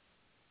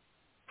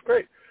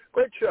 Great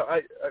show.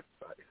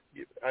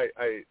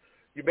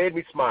 You made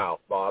me smile,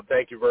 Bob.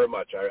 Thank you very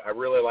much. I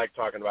really like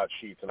talking about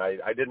sheets, and I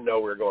didn't know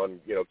we were going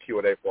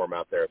Q&A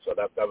format there, so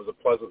that was a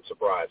pleasant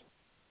surprise.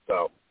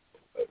 So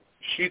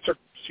sheets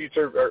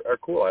are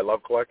cool. I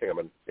love collecting them,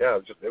 and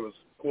it was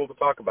cool to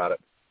talk about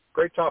it.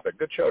 Great topic.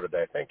 Good show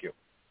today. Thank you.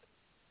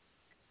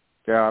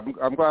 Yeah,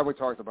 I'm glad we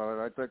talked about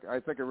it. I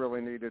think it really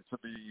needed to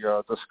be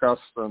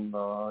discussed, and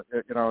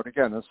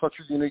again, it's such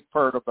a unique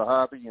part of the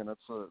hobby, and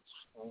it's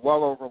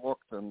well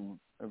overlooked and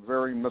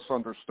very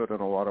misunderstood in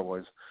a lot of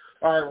ways.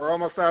 All right, we're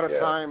almost out of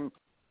time.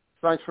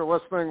 Thanks for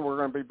listening. We're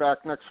going to be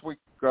back next week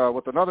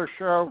with another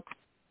show.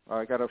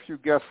 I got a few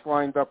guests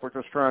lined up. We're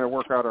just trying to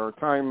work out our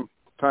times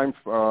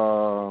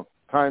so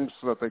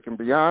that they can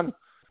be on.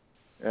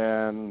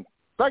 And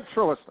thanks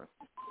for listening,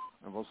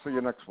 and we'll see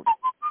you next week.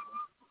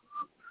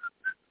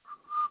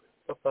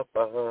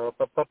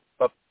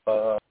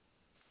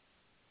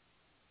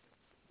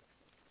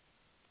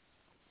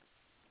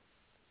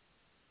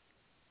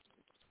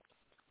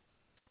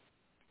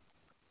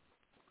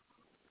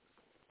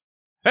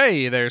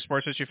 Hey there,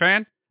 sports history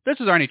fan. This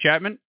is Arnie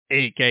Chapman,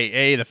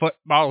 a.k.a. the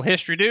Football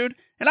History Dude,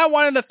 and I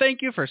wanted to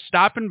thank you for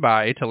stopping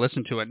by to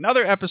listen to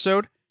another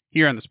episode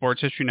here on the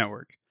Sports History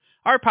Network.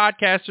 Our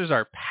podcasters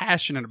are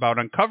passionate about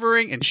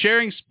uncovering and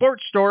sharing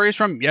sports stories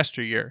from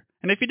yesteryear.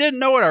 And if you didn't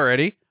know it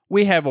already,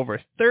 we have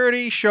over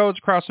 30 shows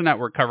across the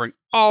network covering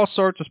all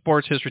sorts of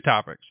sports history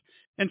topics.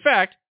 In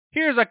fact,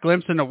 here's a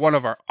glimpse into one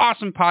of our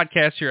awesome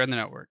podcasts here on the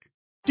network.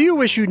 Do you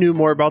wish you knew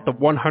more about the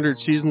 100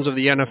 seasons of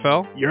the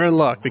NFL? You're in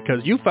luck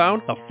because you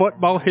found the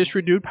Football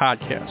History Dude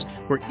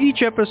podcast, where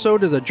each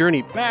episode is a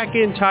journey back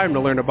in time to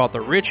learn about the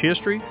rich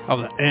history of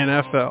the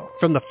NFL.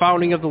 From the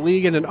founding of the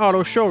league in an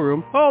auto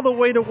showroom, all the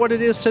way to what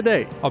it is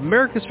today,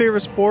 America's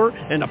favorite sport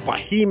and a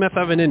behemoth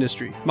of an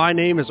industry. My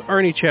name is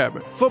Ernie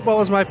Chapman.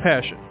 Football is my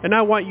passion, and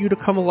I want you to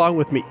come along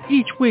with me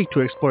each week to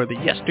explore the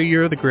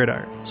yesteryear of the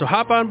gridiron. So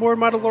hop on board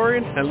my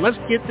DeLorean and let's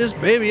get this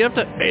baby up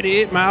to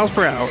 88 miles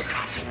per hour.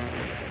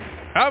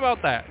 How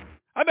about that?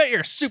 I bet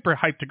you're super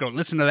hyped to go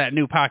listen to that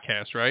new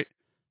podcast, right?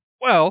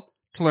 Well,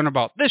 to learn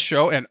about this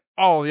show and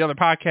all the other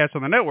podcasts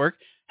on the network,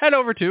 head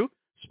over to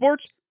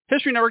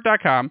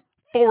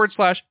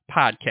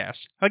sportshistorynetwork.com/podcast.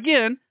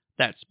 Again,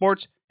 that's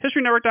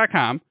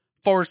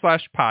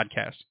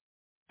sportshistorynetwork.com/podcast.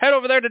 Head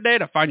over there today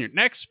to find your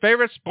next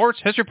favorite sports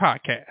history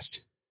podcast.